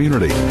Wellness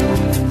Community.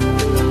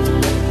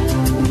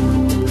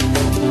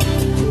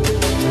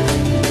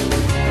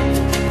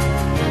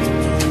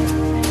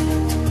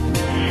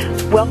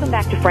 Welcome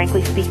back to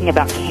Frankly Speaking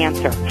About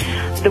Cancer.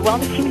 The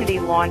Wellness Community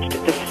launched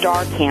the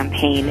STAR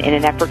campaign in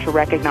an effort to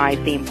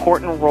recognize the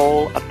important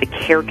role of the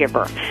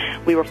caregiver.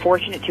 We were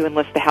fortunate to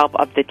enlist the help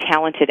of the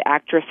talented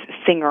actress,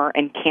 singer,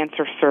 and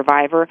cancer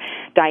survivor,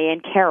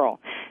 Diahann Carroll,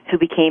 who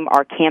became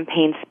our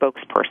campaign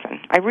spokesperson.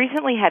 I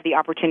recently had the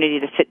opportunity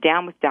to sit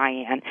down with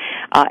Diahann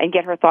and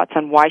get her thoughts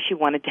on why she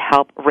wanted to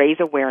help raise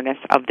awareness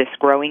of this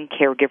growing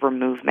caregiver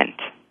movement.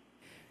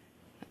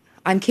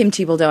 I'm Kim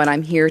Thiboldeaux, and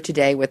I'm here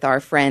today with our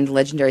friend,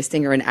 legendary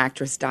singer and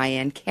actress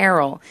Diahann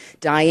Carroll.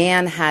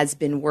 Diahann has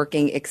been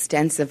working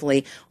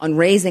extensively on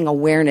raising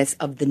awareness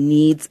of the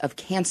needs of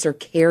cancer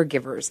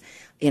caregivers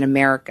in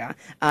America.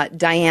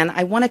 Diahann,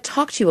 I want to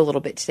talk to you a little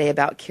bit today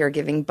about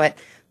caregiving, but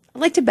I'd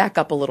like to back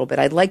up a little bit.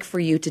 I'd like for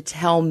you to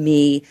tell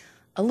me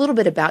a little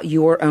bit about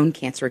your own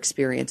cancer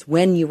experience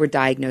when you were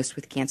diagnosed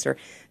with cancer.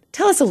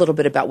 Tell us a little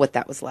bit about what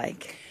that was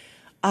like.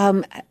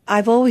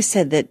 I've always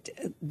said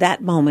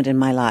that moment in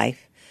my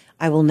life,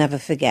 I will never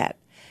forget.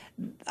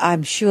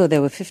 I'm sure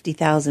there were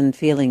 50,000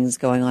 feelings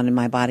going on in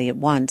my body at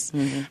once.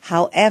 Mm-hmm.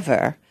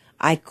 However,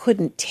 I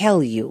couldn't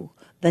tell you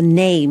the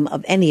name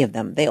of any of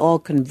them. They all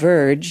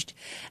converged,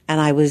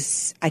 and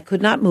I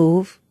could not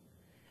move,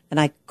 and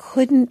I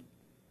couldn't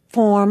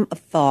form a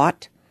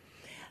thought.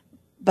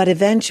 But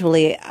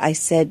eventually I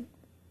said,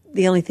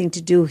 the only thing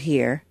to do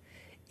here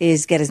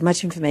is get as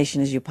much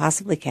information as you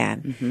possibly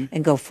can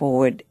and go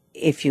forward.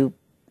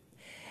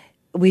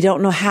 We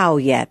don't know how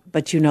yet,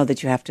 but you know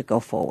that you have to go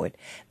forward.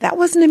 That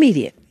wasn't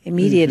immediate.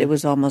 It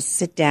was almost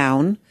sit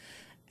down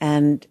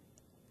and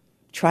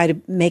try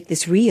to make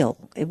this real.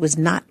 It was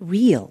not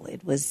real.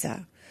 It was,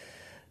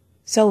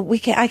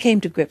 I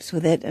came to grips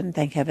with it, and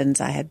thank heavens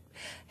I had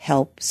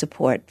help,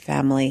 support,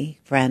 family,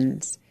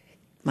 friends,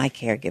 my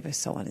caregivers,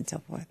 so on and so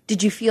forth.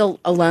 Did you feel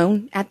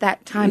alone at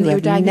that time you were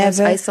diagnosed,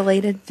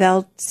 isolated?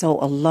 Felt so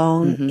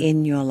alone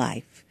in your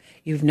life.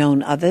 You've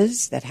known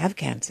others that have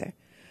cancer,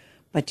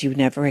 but you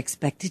never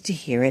expected to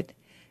hear it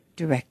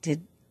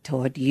directed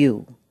toward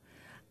you.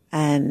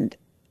 And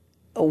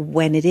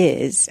when it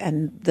is,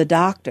 and the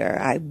doctor,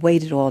 I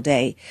waited all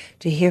day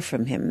to hear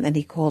from him, and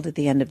he called at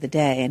the end of the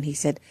day, and he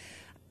said,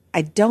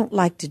 I don't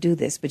like to do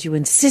this, but you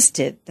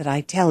insisted that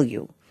I tell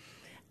you,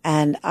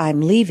 and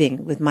I'm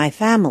leaving with my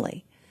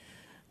family.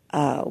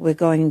 We're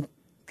going,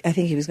 I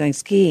think he was going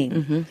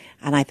skiing,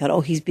 and I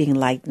thought, he's being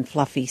light and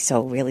fluffy,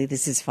 so really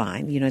this is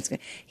fine.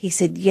 He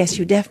said, yes,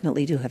 you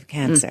definitely do have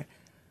cancer.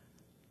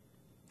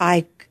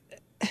 I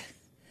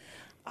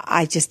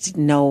just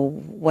didn't know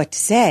what to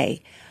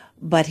say.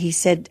 But he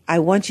said, I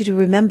want you to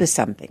remember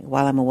something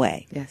while I'm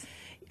away. Yes.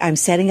 I'm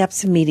setting up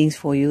some meetings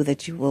for you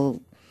that you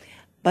will,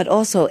 but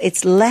also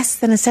it's less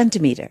than a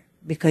centimeter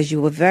because you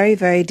were very,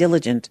 very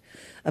diligent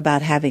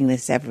about having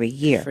this every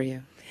year. For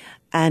you.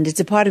 And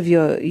it's a part of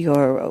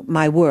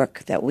my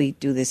work that we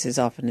do this as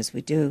often as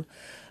we do.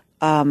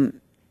 And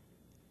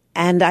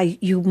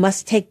you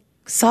must take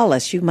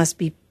solace. You must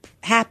be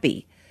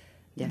happy.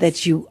 Yes.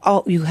 That you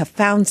have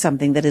found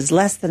something that is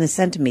less than a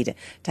centimeter.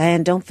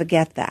 Diahann, don't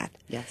forget that.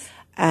 Yes.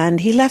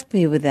 And he left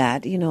me with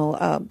that.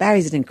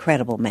 Barry's an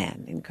incredible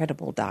man,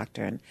 incredible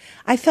doctor. And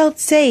I felt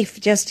safe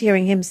just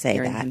hearing him say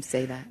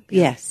that.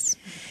 Yes.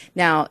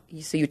 Now,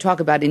 so you talk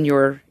about in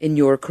your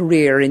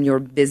career, in your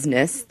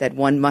business, that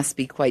one must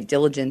be quite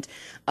diligent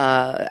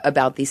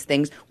about these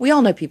things. We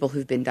all know people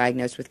who've been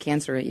diagnosed with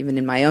cancer, even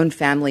in my own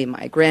family,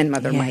 my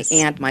grandmother, my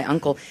aunt, my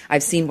uncle.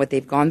 I've seen what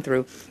they've gone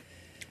through.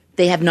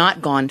 They have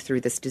not gone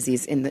through this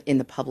disease in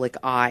the public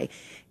eye.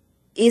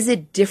 Is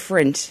it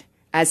different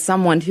as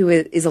someone who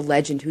is a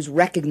legend, who's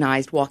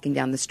recognized walking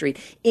down the street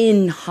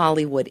in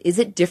Hollywood? Is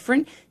it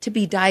different to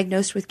be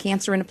diagnosed with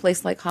cancer in a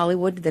place like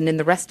Hollywood than in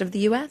the rest of the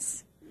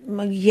U.S.?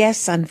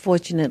 Yes,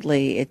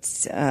 unfortunately,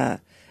 it's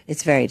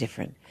very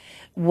different.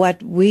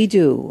 What we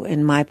do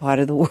in my part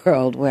of the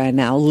world where I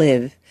now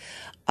live,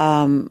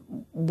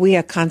 we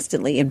are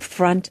constantly in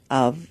front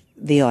of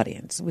the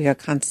audience. We are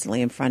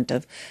constantly in front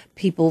of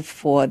people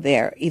for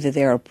either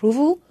their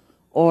approval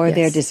or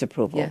their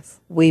disapproval. Yes.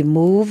 We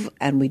move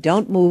and we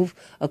don't move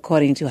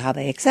according to how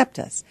they accept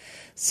us.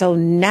 So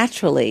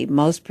naturally,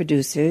 most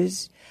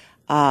producers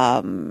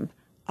are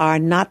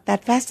not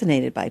that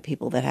fascinated by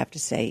people that have to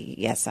say,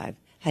 yes, I've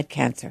had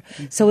cancer.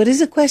 Mm-hmm. So it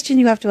is a question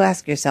you have to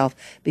ask yourself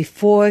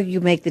before you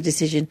make the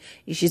decision.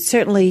 You should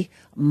certainly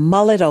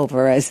mull it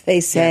over, as they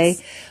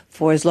say,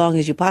 for as long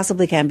as you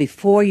possibly can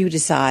before you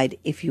decide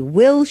if you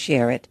will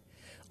share it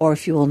or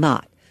if you will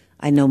not.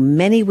 I know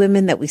many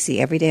women that we see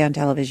every day on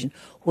television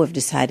who have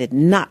decided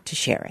not to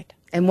share it.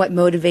 And what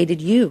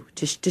motivated you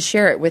to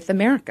share it with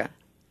America?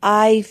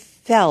 I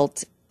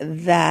felt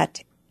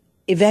that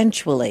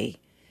eventually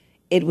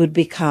it would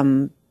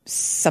become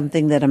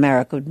something that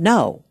America would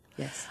know.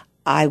 Yes.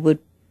 I would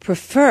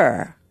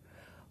prefer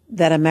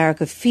that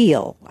America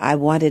feel, I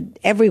wanted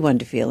everyone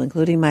to feel,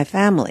 including my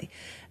family,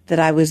 that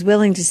I was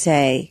willing to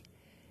say,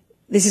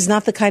 this is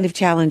not the kind of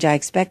challenge I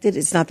expected.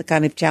 It's not the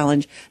kind of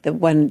challenge that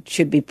one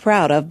should be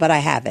proud of, but I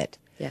have it.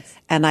 Yes.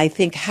 And I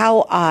think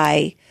how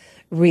I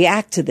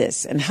react to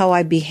this and how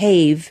I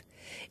behave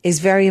is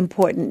very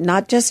important,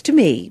 not just to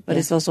me, but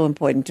it's also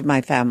important to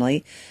my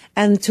family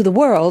and to the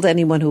world,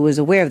 anyone who is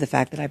aware of the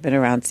fact that I've been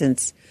around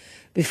since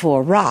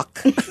before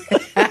rock.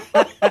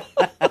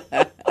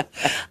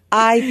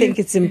 I think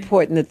it's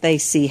important that they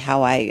see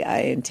how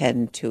I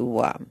intend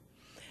to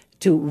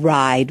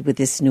ride with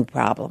this new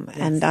problem. Yes.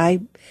 And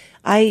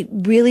I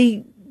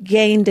really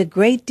gained a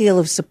great deal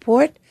of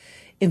support,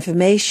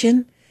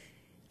 information,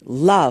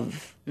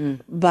 love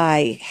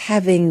by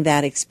having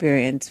that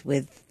experience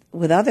with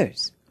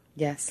others.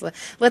 Yes.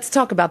 Let's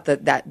talk about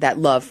that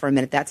love for a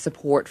minute, that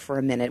support for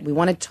a minute. We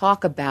want to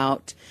talk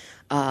about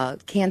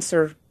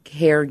cancer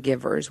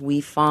caregivers.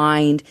 We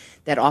find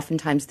that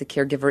oftentimes the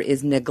caregiver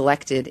is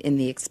neglected in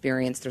the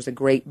experience. There's a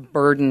great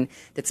burden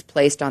that's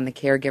placed on the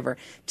caregiver.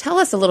 Tell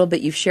us a little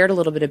bit, you've shared a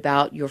little bit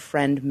about your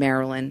friend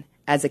Marilyn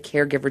as a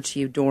caregiver to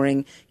you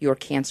during your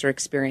cancer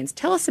experience.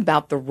 Tell us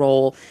about the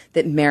role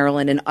that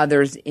Marilyn and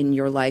others in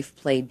your life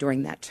played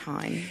during that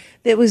time.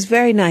 It was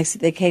very nice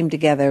that they came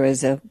together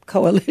as a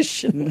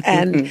coalition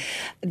and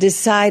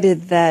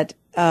decided that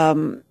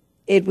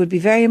it would be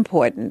very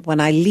important when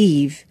I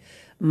leave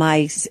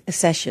my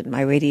session, my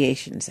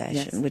radiation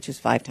session, which is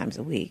 5 times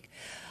a week,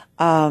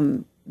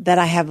 that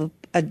I have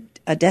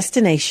a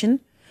destination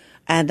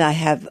and I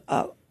have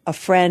a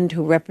friend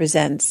who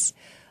represents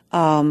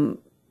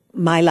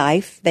my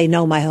life. They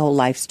know my whole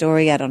life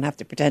story. I don't have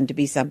to pretend to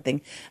be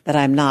something that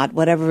I'm not,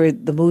 whatever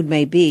the mood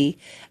may be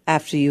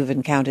after you've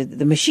encountered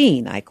the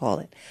machine, I call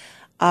it.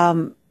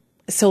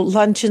 So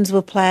luncheons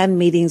were planned,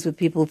 meetings with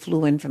people who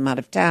flew in from out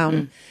of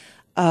town.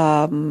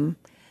 It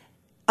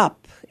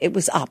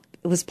was up.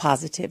 It was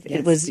positive. Yes.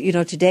 It was,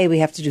 today we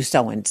have to do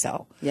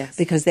so-and-so. Yes.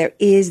 Because there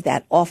is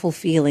that awful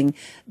feeling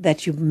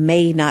that you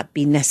may not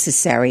be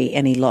necessary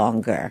any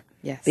longer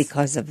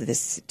because of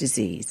this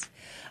disease.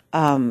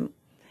 And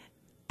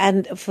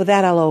for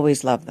that, I'll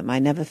always love them. I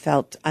never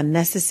felt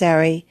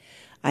unnecessary.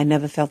 I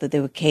never felt that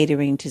they were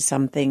catering to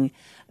something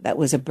that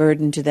was a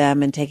burden to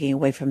them and taking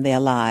away from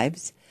their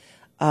lives.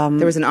 There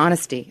was an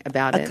honesty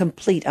about it. A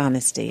complete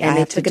honesty. And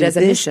they took it as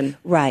a mission.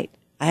 Right.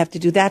 I have to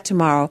do that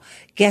tomorrow.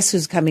 Guess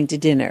who's coming to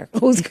dinner?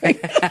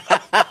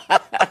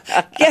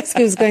 Guess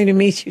who's going to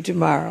meet you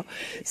tomorrow?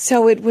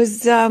 So it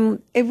was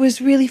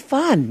really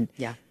fun.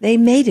 Yeah. They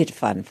made it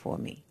fun for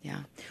me.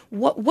 Yeah.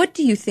 What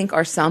do you think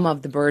are some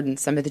of the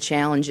burdens, some of the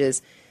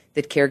challenges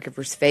that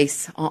caregivers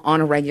face on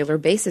a regular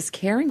basis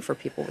caring for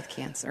people with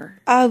cancer?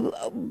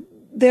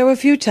 There were a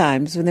few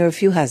times when there were a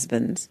few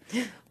husbands,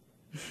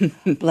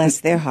 bless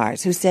their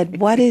hearts, who said,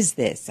 "What is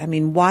this? I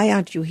mean, why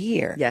aren't you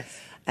here?" Yes.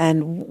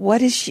 And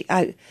what is she?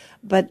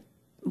 But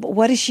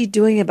what is she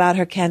doing about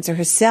her cancer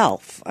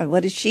herself?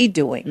 What is she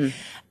doing?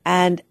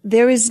 And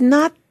there is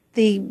not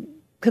the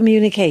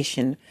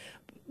communication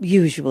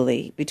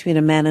usually between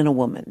a man and a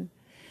woman,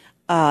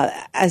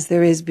 as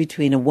there is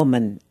between a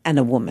woman and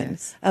a woman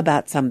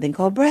about something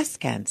called breast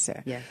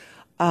cancer,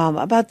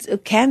 about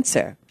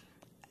cancer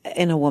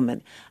in a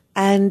woman.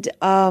 And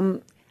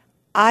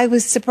I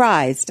was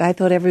surprised. I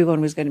thought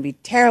everyone was going to be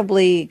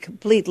terribly,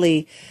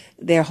 completely,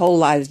 their whole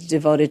lives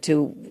devoted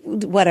to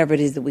whatever it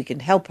is that we can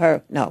help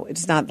her. No,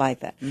 it's not like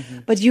that.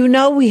 But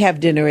we have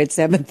dinner at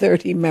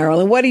 7:30,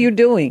 Marilyn. What are you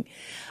doing?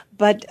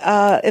 But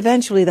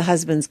eventually the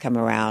husbands come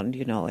around.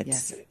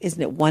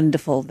 Isn't it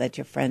wonderful that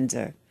your friends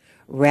are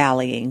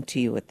rallying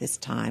to you at this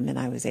time? And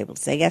I was able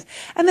to say yes.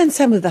 And then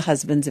some of the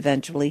husbands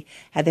eventually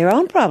had their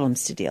own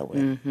problems to deal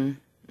with.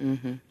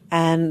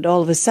 And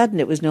all of a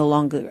sudden, it was no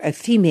longer a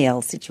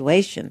female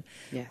situation,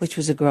 which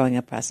was a growing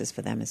up process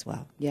for them as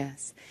well.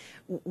 Yes.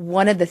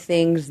 One of the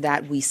things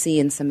that we see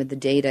in some of the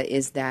data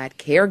is that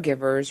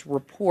caregivers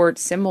report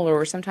similar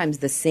or sometimes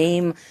the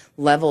same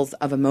levels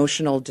of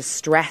emotional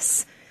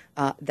distress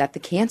that the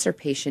cancer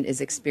patient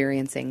is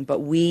experiencing. But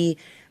we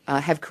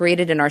have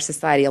created in our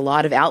society a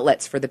lot of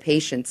outlets for the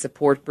patients,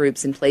 support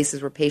groups and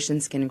places where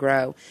patients can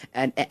grow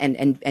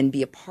and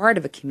be a part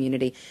of a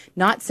community,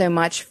 not so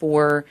much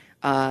for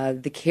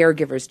the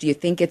caregivers. Do you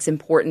think it's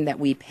important that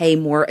we pay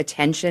more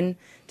attention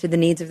to the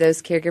needs of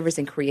those caregivers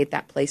and create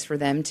that place for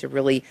them to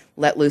really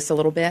let loose a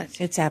little bit?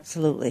 It's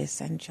absolutely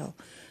essential.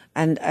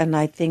 And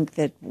I think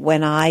that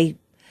when I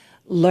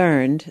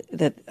learned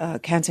that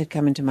cancer had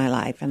come into my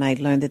life and I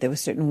learned that there were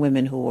certain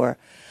women who were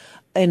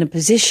in a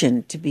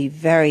position to be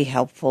very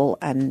helpful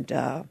and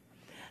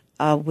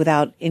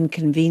without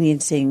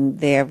inconveniencing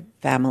their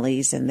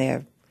families and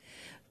their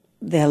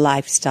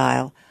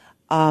lifestyle,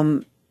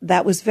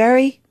 that was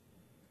very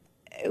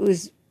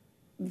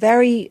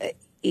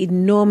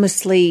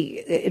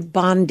enormously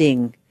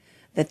bonding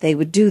that they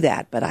would do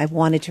that. But I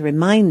wanted to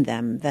remind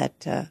them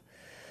that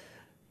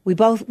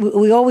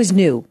we always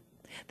knew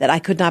that I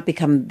could not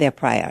become their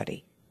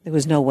priority. There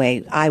was no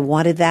way. I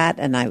wanted that,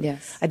 and I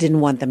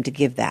didn't want them to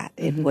give that.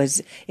 It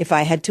was, if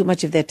I had too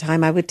much of their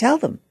time, I would tell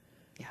them,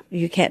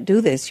 you can't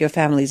do this. Your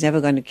family's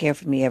never going to care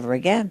for me ever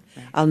again.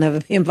 Right. I'll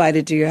never be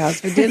invited to your house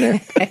for dinner.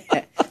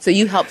 So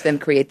you helped them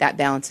create that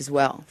balance as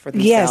well for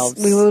themselves.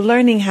 Yes, we were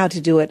learning how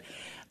to do it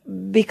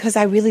because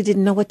I really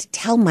didn't know what to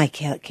tell my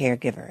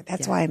caregiver.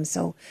 That's why I'm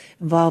so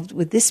involved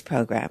with this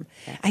program.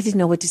 Yes. I didn't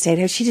know what to say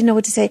to her. She didn't know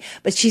what to say,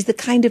 but she's the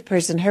kind of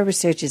person, her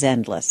research is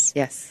endless.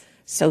 Yes.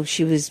 So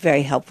she was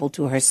very helpful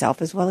to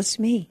herself as well as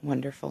to me.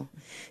 Wonderful.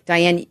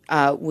 Diane,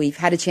 we've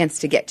had a chance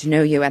to get to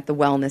know you at the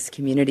wellness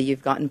community.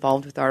 You've got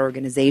involved with our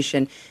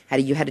organization.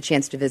 You had a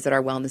chance to visit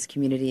our wellness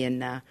community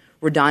in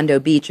Redondo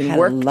Beach and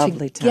work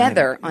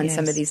together on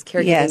some of these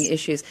caregiving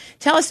issues.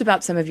 Tell us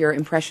about some of your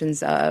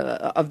impressions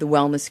of the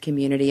wellness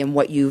community and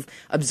what you've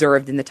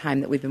observed in the time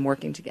that we've been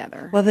working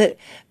together. Well,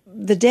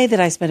 the day that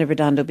I spent at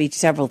Redondo Beach,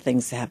 several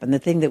things happened. The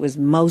thing that was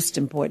most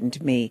important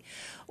to me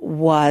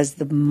was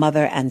the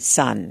mother and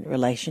son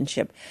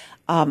relationship.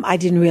 I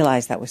didn't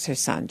realize that was her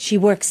son. She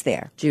works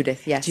there.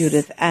 Judith, yes.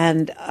 Judith.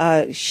 And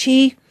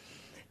she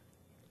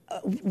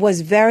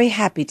was very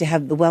happy to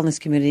have the wellness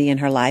community in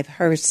her life.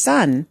 Her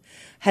son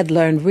had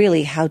learned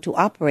really how to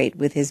operate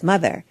with his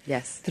mother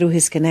through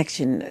his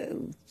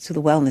connection to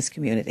the wellness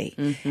community.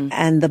 Mm-hmm.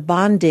 And the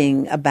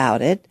bonding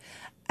about it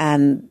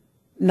and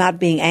not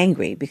being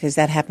angry, because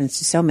that happens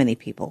to so many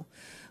people,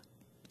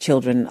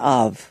 children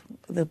of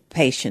the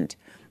patient.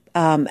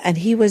 And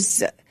he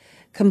was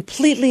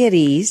completely at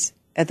ease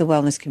at the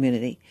wellness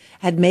community,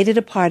 had made it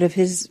a part of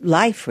his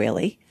life,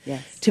 really,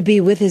 to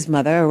be with his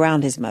mother,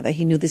 around his mother.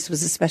 He knew this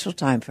was a special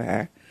time for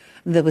her.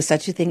 There was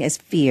such a thing as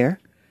fear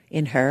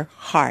in her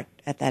heart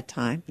at that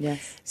time.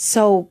 Yes.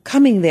 So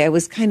coming there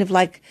was kind of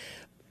like,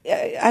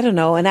 I don't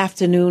know, an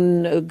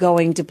afternoon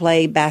going to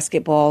play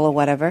basketball or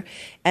whatever.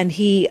 And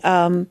he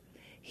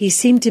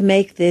seemed to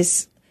make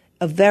this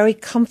a very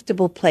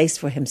comfortable place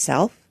for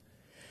himself.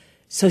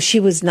 So she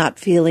was not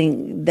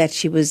feeling that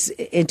she was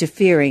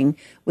interfering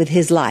with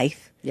his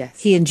life. Yes.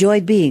 He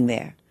enjoyed being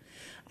there.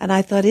 And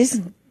I thought,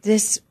 isn't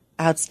this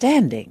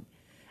outstanding?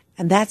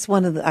 And that's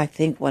one of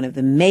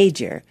the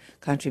major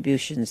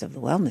contributions of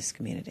the wellness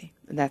community.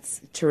 That's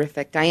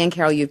terrific. Diane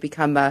Carroll, you've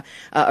become a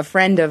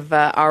friend of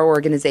our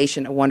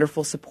organization, a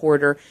wonderful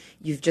supporter.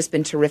 You've just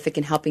been terrific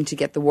in helping to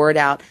get the word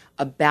out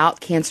about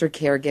cancer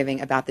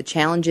caregiving, about the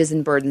challenges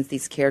and burdens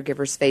these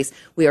caregivers face.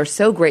 We are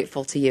so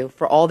grateful to you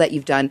for all that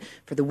you've done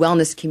for the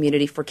wellness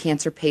community, for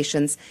cancer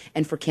patients,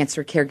 and for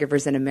cancer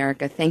caregivers in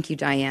America. Thank you,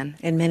 Diane.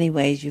 In many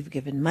ways, you've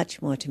given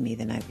much more to me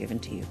than I've given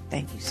to you.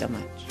 Thank you so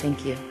much.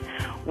 Thank you.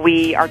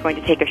 We are going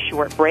to take a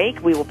short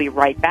break. We will be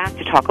right back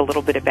to talk a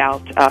little bit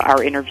about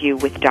our interview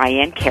with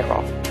Diane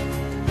Carroll.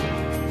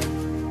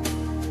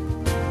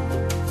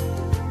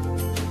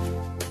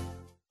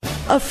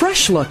 A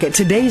fresh look at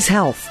today's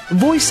health.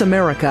 Voice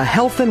America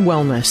Health and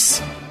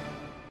Wellness.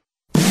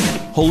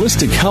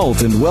 Holistic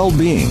health and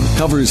well-being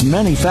covers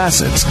many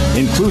facets,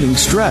 including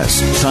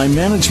stress, time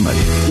management,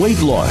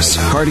 weight loss,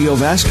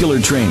 cardiovascular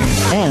training,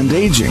 and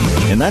aging.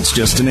 And that's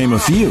just to name a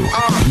few.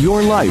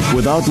 Your Life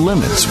Without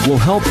Limits will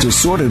help to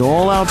sort it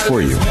all out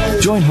for you.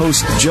 Join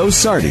host Joe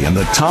Sardi and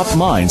the top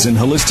minds in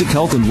holistic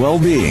health and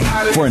well-being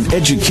for an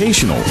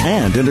educational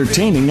and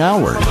entertaining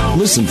hour.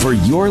 Listen for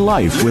Your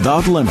Life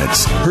Without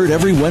Limits. Heard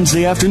every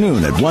Wednesday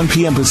afternoon at 1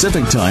 p.m.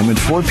 Pacific Time and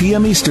 4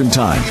 p.m. Eastern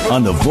Time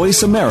on the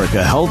Voice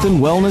America Health and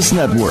Wellness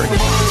Network.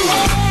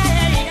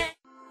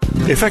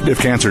 Effective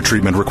cancer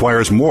treatment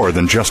requires more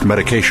than just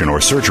medication or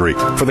surgery.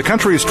 For the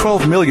country's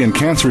 12 million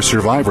cancer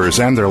survivors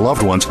and their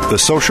loved ones, the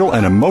social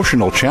and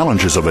emotional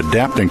challenges of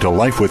adapting to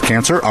life with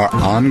cancer are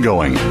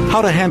ongoing.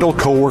 How to handle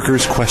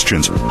coworkers'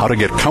 questions, how to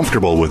get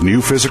comfortable with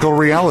new physical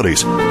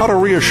realities, how to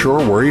reassure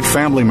worried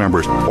family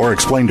members, or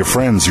explain to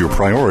friends your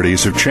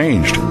priorities have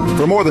changed.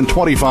 For more than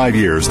 25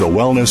 years, the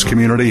wellness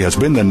community has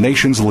been the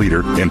nation's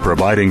leader in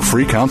providing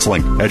free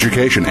counseling,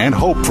 education, and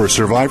hope for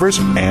survivors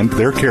and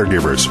their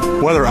caregivers.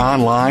 Whether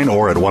online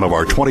or at one of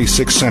our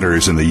 26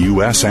 centers in the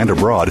U.S. and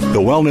abroad, the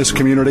wellness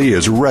community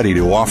is ready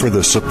to offer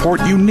the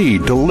support you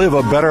need to live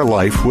a better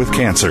life with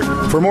cancer.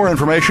 For more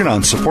information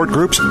on support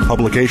groups,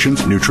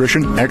 publications,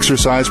 nutrition,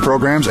 exercise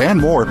programs, and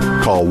more,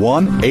 call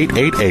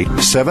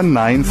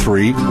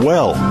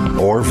 1-888-793-WELL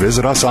or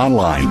visit us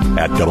online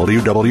at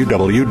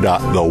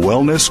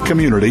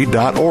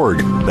www.thewellnesscommunity.org.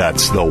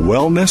 That's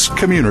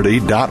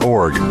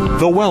thewellnesscommunity.org.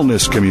 The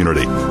Wellness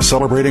Community,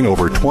 celebrating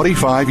over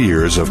 25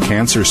 years of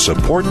cancer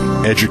support,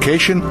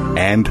 education,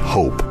 and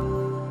hope.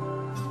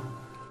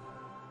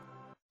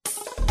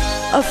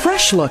 A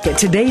fresh look at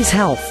today's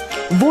health.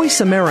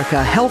 Voice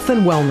America Health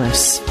and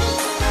Wellness.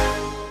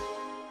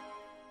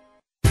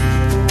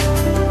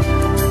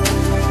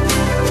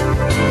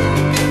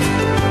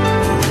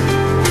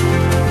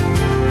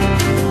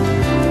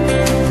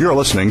 You're You're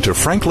listening to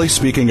Frankly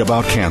Speaking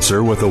About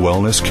Cancer with the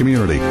Wellness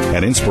Community,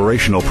 an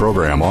inspirational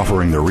program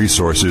offering the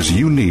resources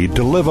you need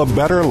to live a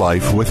better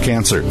life with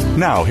cancer.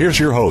 Now, here's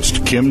your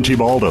host, Kim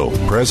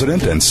Thiboldeaux,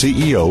 President and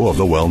CEO of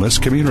the Wellness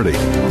Community.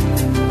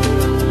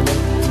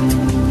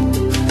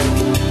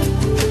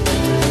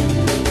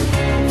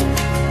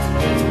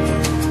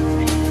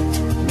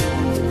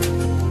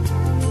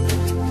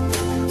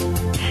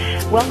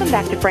 Welcome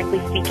back to Frankly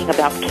Speaking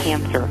About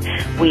Cancer.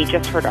 We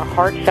just heard a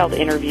heartfelt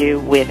interview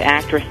with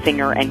actress,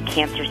 singer, and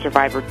cancer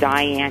survivor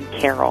Diahann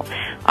Carroll.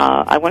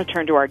 I want to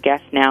turn to our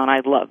guest now, and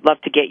I'd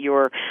love to get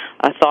your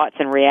thoughts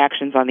and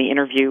reactions on the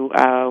interview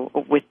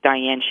with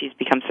Diahann. She's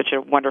become such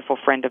a wonderful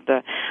friend of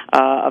the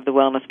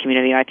wellness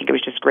community, and I think it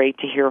was just great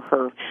to hear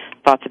her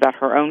thoughts about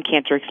her own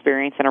cancer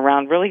experience and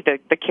around really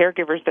the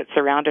caregivers that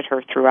surrounded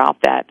her throughout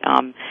that.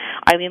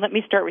 Eileen, let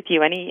me start with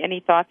you.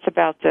 Any thoughts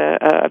about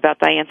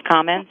Diahann's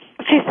comments?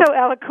 She's so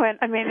eloquent.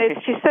 I mean,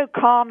 she's so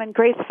calm and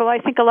graceful. I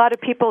think a lot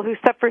of people who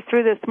suffer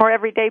through this, more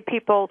everyday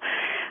people,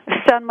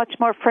 sound much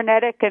more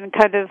frenetic and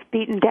kind of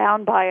beaten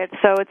down by it.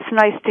 So it's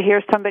nice to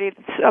hear somebody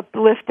that's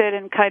uplifted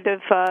and kind of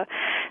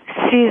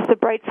sees the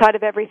bright side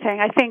of everything.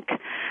 I think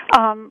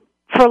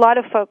for a lot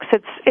of folks,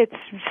 it's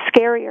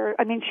scarier.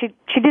 I mean, she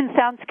didn't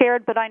sound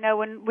scared, but I know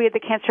when we had the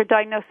cancer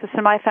diagnosis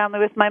in my family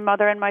with my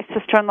mother and my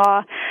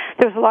sister-in-law,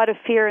 there was a lot of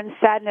fear and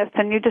sadness,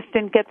 and you just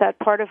didn't get that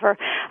part of her.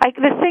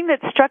 The thing that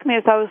struck me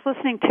as I was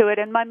listening to it,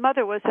 and my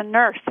mother was a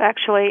nurse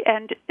actually,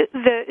 and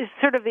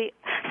some of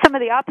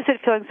the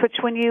opposite feelings, which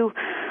when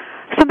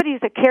somebody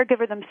who's a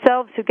caregiver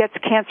themselves who gets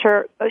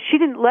cancer, she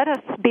didn't let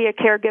us be a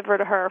caregiver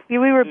to her. We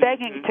were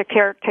begging to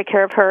take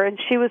care of her, and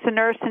she was a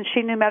nurse, and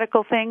she knew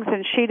medical things,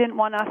 and she didn't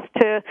want us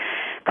to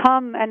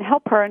come and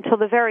help her until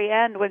the very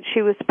end when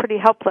she was pretty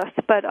helpless.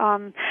 But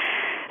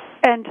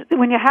and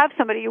when you have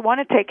somebody you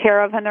want to take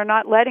care of and they're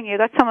not letting you,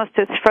 that's almost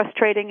as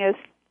frustrating as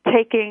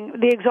taking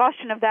the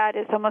exhaustion of that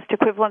is almost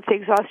equivalent to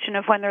the exhaustion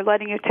of when they're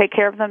letting you take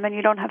care of them and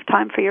you don't have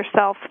time for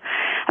yourself.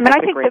 I mean,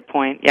 that's a great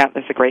point. Yeah,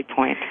 that's a great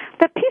point.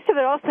 The piece of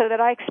it also that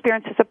I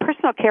experienced as a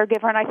personal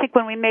caregiver, and I think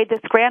when we made this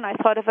grant, I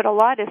thought of it a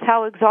lot, is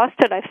how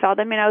exhausted I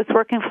felt. I mean, I was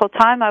working full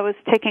time. I was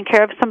taking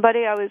care of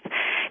somebody. I was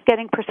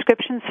getting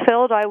prescriptions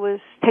filled. I was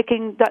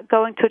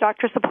going to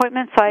doctor's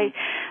appointments. I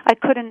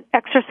couldn't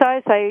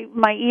exercise.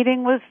 My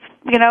eating was,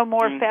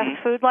 more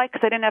fast food like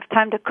because I didn't have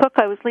time to cook.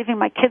 I was leaving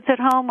my kids at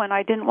home when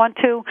I didn't want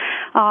to.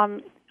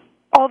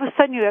 All of a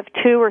sudden you have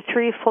 2 or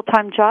 3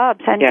 full-time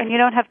jobs, and you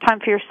don't have time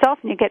for yourself,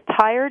 and you get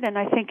tired, and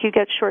I think you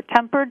get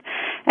short-tempered,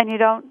 and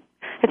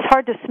it's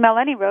hard to smell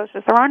any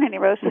roses. There aren't any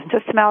roses to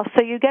smell,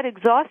 so you get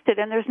exhausted,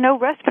 and there's no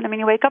respite. I mean,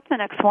 you wake up the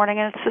next morning,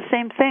 and it's the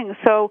same thing.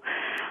 So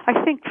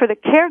I think for the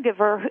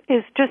caregiver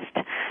is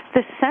just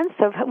this sense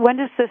of when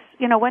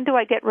do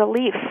I get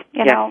relief,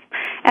 you know?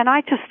 And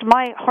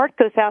my heart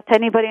goes out to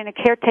anybody in a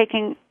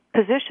caretaking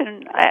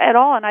position at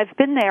all, and I've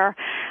been there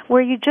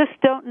where you just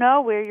don't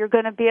know where you're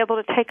going to be able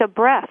to take a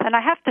breath. And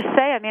I have to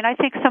say, I mean, I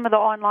think some of the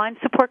online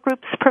support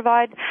groups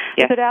provide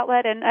a good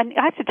outlet, and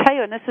I have to tell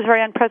you, and this is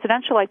very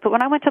unpresidential-like, but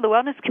when I went to the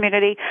wellness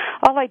community,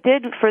 all I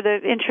did for the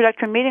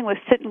introductory meeting was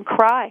sit and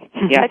cry.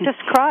 I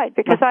just cried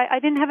because I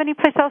didn't have any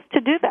place else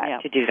to do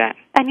that.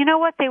 And you know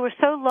what? They were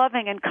so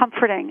loving and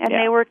comforting, and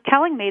they were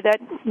telling me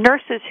that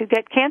nurses who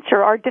get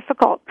cancer are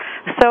difficult.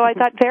 So I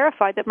got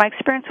verified that my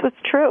experience was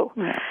true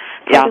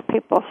for other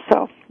people.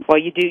 So, well,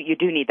 you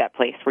do need that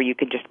place where you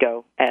can just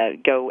go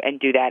and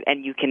do that,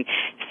 and you can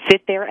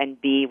sit there and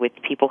be with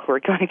people who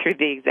are going through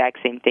the exact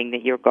same thing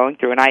that you're going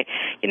through. And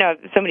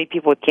so many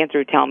people with cancer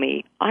who tell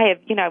me, I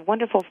have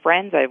wonderful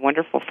friends, I have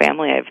wonderful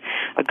family, I have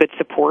a good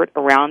support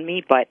around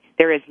me, but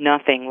there is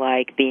nothing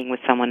like being with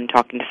someone and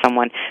talking to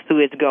someone who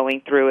is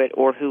going through it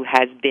or who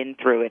has been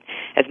through it.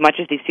 As much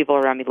as these people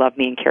around me love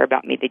me and care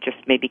about me, they just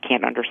maybe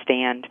can't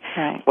understand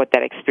what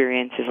that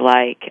experience is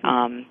like.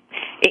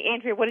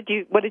 Andrea, what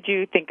did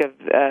you think of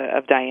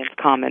Diane's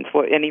comments?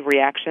 Any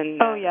reaction?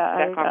 To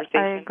that conversation?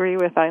 I agree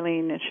with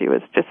Eileen. She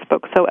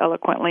spoke so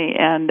eloquently,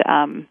 and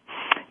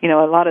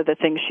a lot of the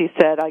things she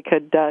said, I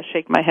could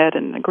shake my head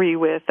and agree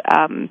with.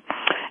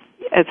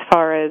 As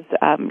far as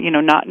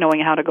not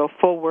knowing how to go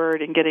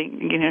forward and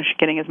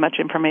getting as much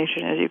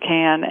information as you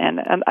can,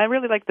 and I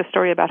really like the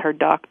story about her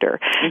doctor,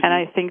 and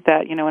I think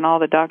that in all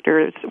the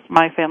doctors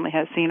my family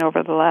has seen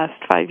over the last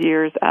 5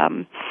 years.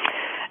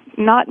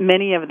 Not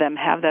many of them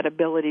have that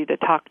ability to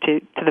talk to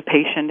the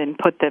patient and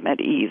put them at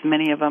ease.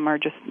 Many of them are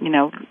just,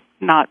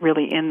 not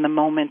really in the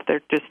moment.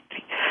 They're just,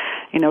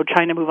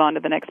 trying to move on to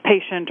the next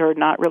patient or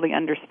not really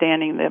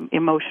understanding the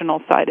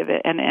emotional side of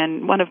it.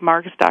 And one of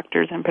Mark's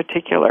doctors in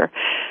particular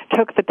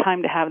took the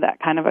time to have that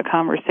kind of a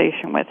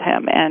conversation with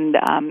him. And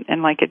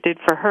like it did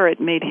for her, it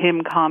made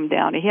him calm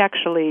down. He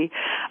actually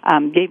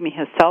gave me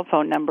his cell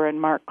phone number, and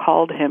Mark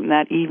called him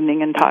that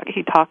evening and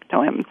he talked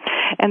to him.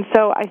 And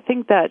so I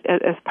think that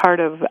as part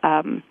of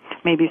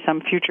maybe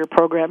some future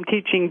program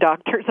teaching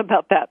doctors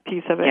about that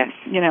piece of it,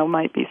 yes.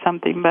 Might be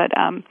something. But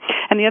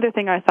and the other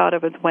thing I thought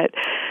of is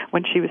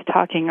when she was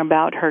talking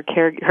about her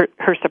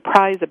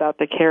surprise about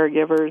the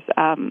caregivers,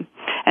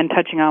 and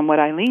touching on what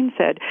Eileen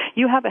said,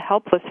 you have a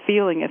helpless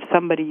feeling if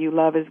somebody you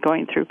love is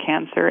going through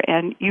cancer,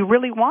 and you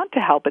really want to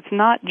help. It's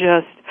not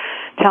just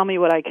tell me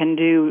what I can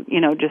do,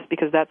 just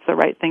because that's the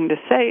right thing to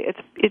say.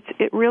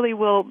 It really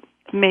will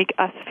make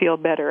us feel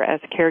better as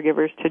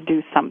caregivers to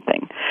do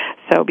something.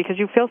 So, because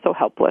you feel so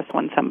helpless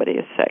when somebody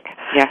is sick.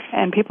 Yes.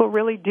 And people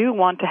really do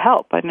want to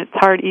help, and it's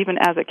hard even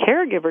as a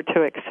caregiver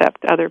to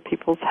accept other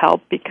people's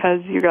help because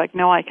you're like,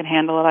 no, I can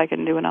handle it, I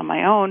can do it on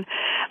my own.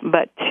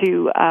 But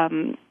you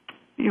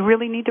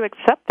really need to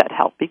accept that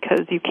help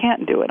because you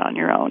can't do it on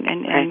your own,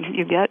 and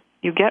you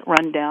get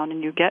run down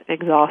and you get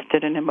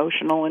exhausted and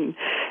emotional, and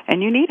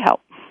you need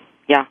help.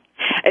 Yeah.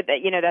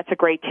 That's a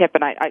great tip,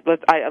 and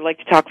I'd like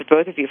to talk with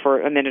both of you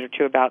for a minute or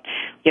two about,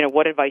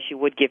 what advice you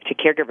would give to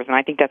caregivers, and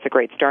I think that's a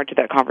great start to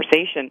that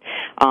conversation.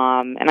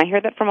 And I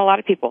hear that from a lot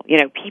of people.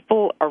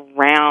 People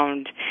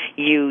around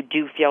you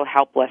do feel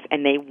helpless,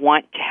 and they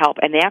want to help,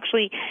 and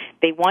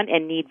they want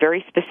and need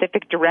very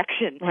specific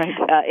direction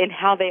in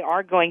how they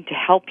are going to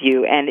help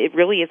you, and it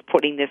really is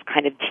putting this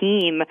kind of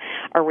team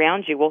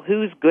around you. Well,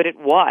 who's good at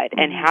what,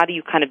 and how do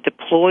you kind of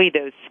deploy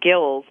those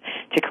skills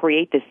to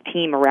create this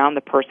team around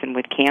the person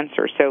with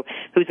cancer? So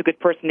who's a good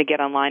person to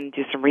get online and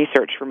do some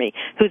research for me?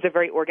 Who's a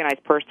very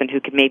organized person who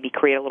could maybe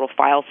create a little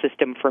file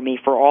system for me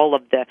for all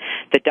of the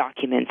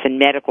documents and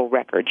medical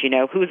records?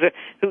 Who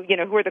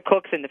are the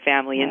cooks in the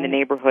family in the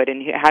neighborhood,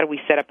 and how do we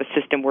set up a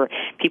system where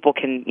people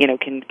can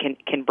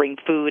bring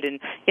food and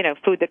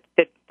food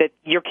that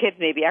your kids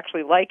maybe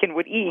actually like and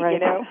would eat,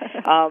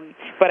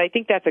 But I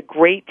think that's a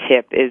great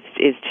tip is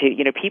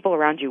to people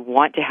around you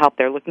want to help.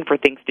 They're looking for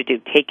things to do.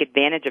 Take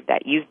advantage of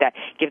that. Use that.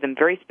 Give them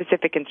very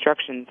specific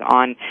instructions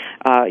on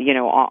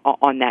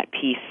on that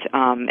piece,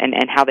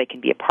 and how they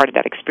can be a part of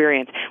that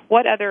experience.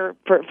 What other,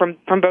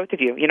 from both of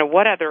you,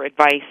 what other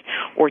advice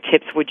or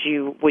tips would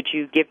you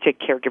give to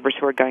caregivers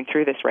who are going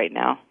through this right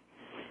now?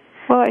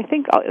 Well, I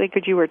think,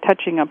 like you were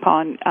touching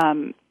upon,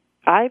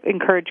 I've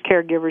encouraged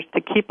caregivers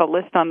to keep a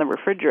list on the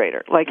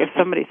refrigerator. Like if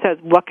somebody says,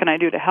 what can I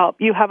do to help?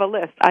 You have a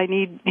list. I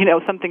need,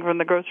 something from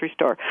the grocery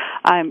store.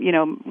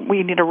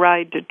 We need a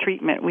ride to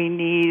treatment. We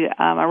need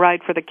a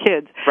ride for the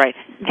kids. Right.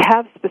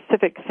 Have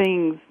specific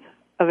things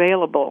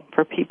available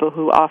for people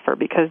who offer,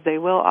 because they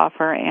will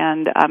offer,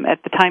 and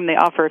at the time they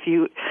offer, if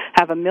you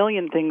have a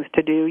million things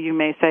to do, you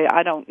may say,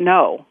 I don't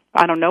know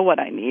what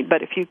I need.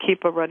 But if you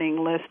keep a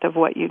running list of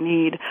what you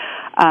need,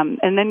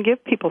 and then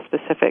give people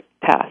specific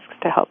tasks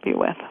to help you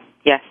with.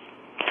 Yes.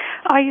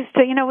 I used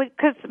to,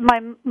 because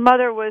my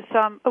mother was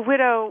a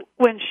widow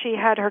when she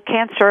had her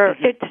cancer.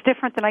 Mm-hmm. It's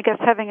different than, I guess,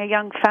 having a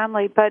young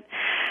family. But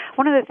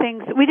one of the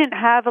things I didn't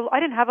have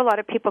a lot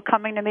of people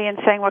coming to me and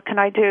saying, "What can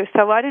I do?"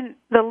 So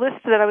the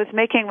list that I was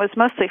making was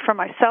mostly for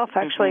myself,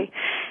 actually.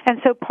 Mm-hmm. And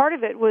so part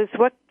of it was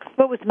what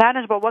was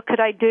manageable. What could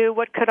I do?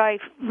 What could I?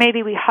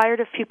 Maybe we hired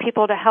a few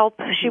people to help.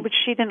 Mm-hmm. Which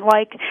she didn't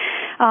like.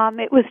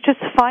 It was just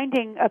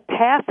finding a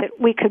path that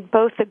we could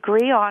both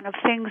agree on of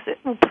things,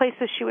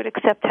 places she would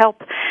accept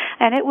help,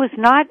 and it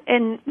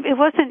it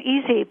wasn't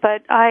easy,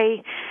 but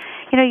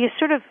you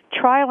sort of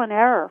trial and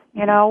error,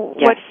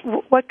 yes.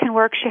 what can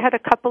work. She had a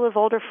couple of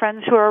older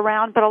friends who were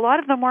around, but a lot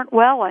of them weren't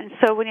well, and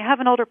so when you have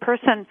an older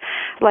person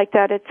like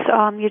that, it's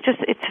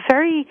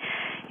very,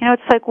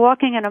 it's like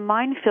walking in a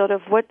minefield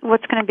of what's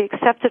going to be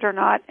accepted or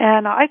not.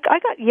 And I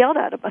got yelled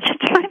at a bunch of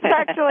times,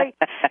 actually,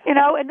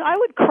 and I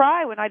would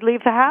cry when I'd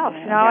leave the house.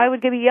 I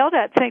would get yelled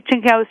at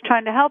thinking I was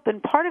trying to help,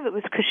 and part of it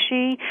was because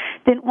she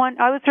didn't want.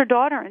 I was her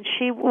daughter, and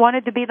she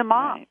wanted to be the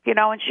mom,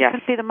 and she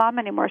couldn't be the mom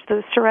anymore. So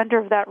the surrender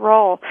of that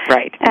role.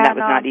 Right, and that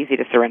was not easy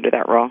to surrender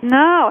that role.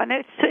 No, and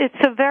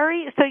it's a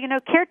very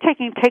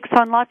caretaking takes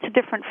on lots of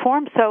different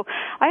forms. So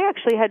I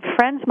actually had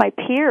friends, my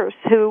peers,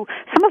 who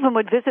some of them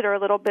would visit her a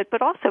little bit,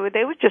 but also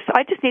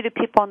I just needed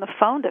people on the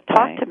phone to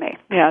talk to me.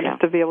 Yeah,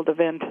 just to be able to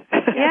vent.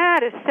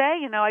 To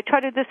say, I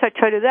tried to do this, I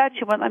tried to do that.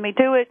 She wouldn't let me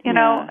do it,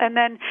 and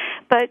then,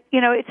 but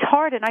it's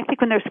hard. And I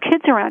think when there's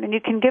kids around and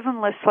you can give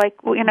them lists like,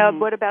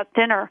 what about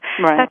dinner?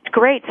 Right. That's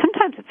great.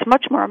 Sometimes it's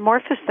much more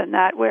amorphous than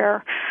that,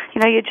 where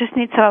you just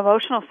need some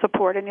emotional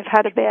support and you've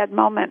had a bad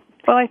moment.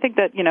 Well, I think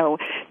that,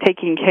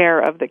 taking care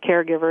of the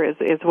caregiver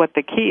is what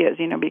the key is,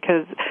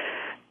 because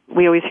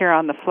we always hear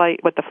on the flight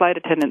what the flight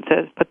attendant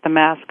says, put the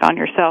mask on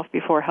yourself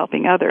before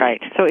helping others.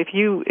 Right. So if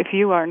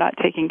you are not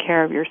taking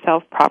care of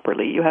yourself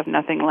properly, you have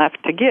nothing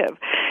left to give.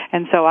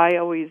 And so I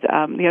always,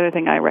 the other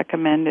thing I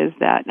recommend is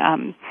that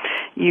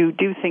you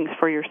do things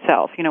for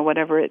yourself,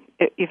 whatever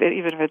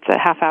even if it's a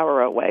half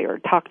hour away, or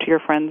talk to your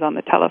friends on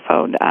the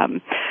telephone,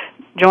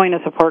 join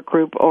a support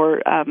group,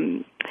 or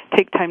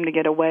take time to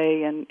get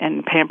away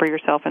and pamper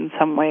yourself in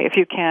some way. If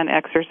you can,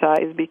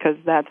 exercise, because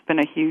that's been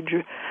a huge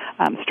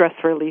stress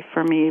relief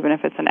for me. Even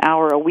if it's an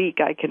hour a week,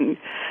 I can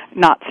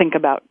not think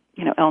about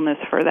illness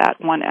for that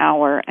 1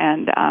 hour,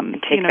 and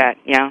take that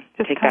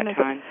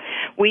time.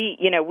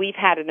 We've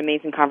had an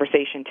amazing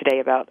conversation today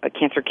about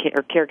cancer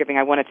caregiving.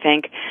 I want to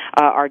thank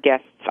our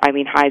guests,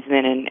 Eileen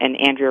Heisman and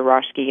Andrea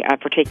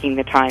Roschke, for taking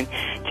the time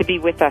to be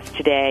with us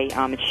today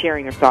and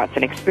sharing your thoughts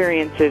and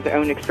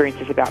own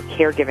experiences about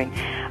caregiving.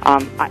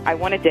 I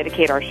want to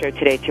dedicate our show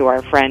today to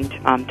our friend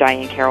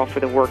Diane Carroll for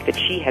the work that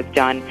she has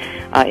done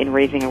in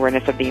raising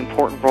awareness of the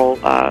important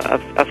role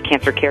of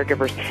cancer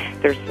caregivers.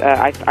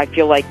 I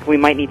feel like we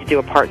might need to do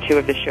a part 2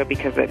 of this show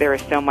because there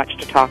is so much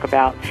to talk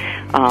about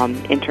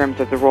in terms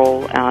of the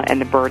role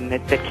and the burden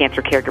that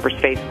cancer caregivers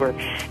face. We're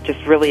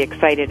just really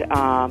excited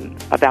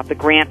about the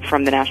grant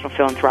from the National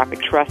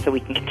Philanthropic Trust so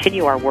we can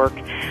continue our work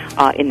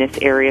in this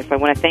area. So I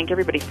want to thank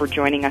everybody for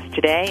joining us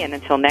today, and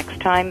until next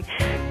time,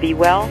 be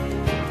well,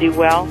 do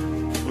well,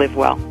 live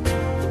well.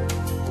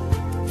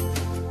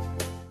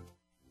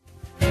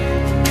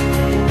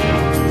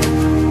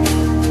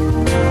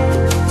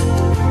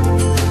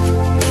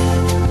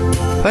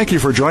 Thank you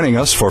for joining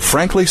us for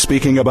Frankly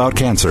Speaking About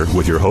Cancer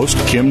with your host,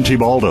 Kim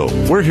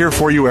Thibaldo. We're here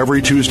for you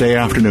every Tuesday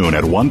afternoon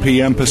at 1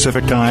 p.m.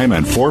 Pacific Time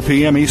and 4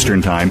 p.m.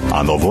 Eastern Time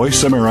on the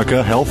Voice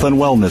America Health and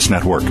Wellness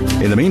Network.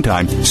 In the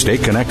meantime, stay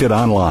connected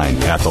online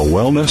at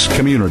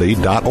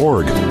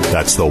thewellnesscommunity.org.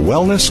 That's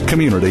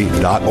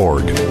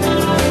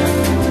thewellnesscommunity.org.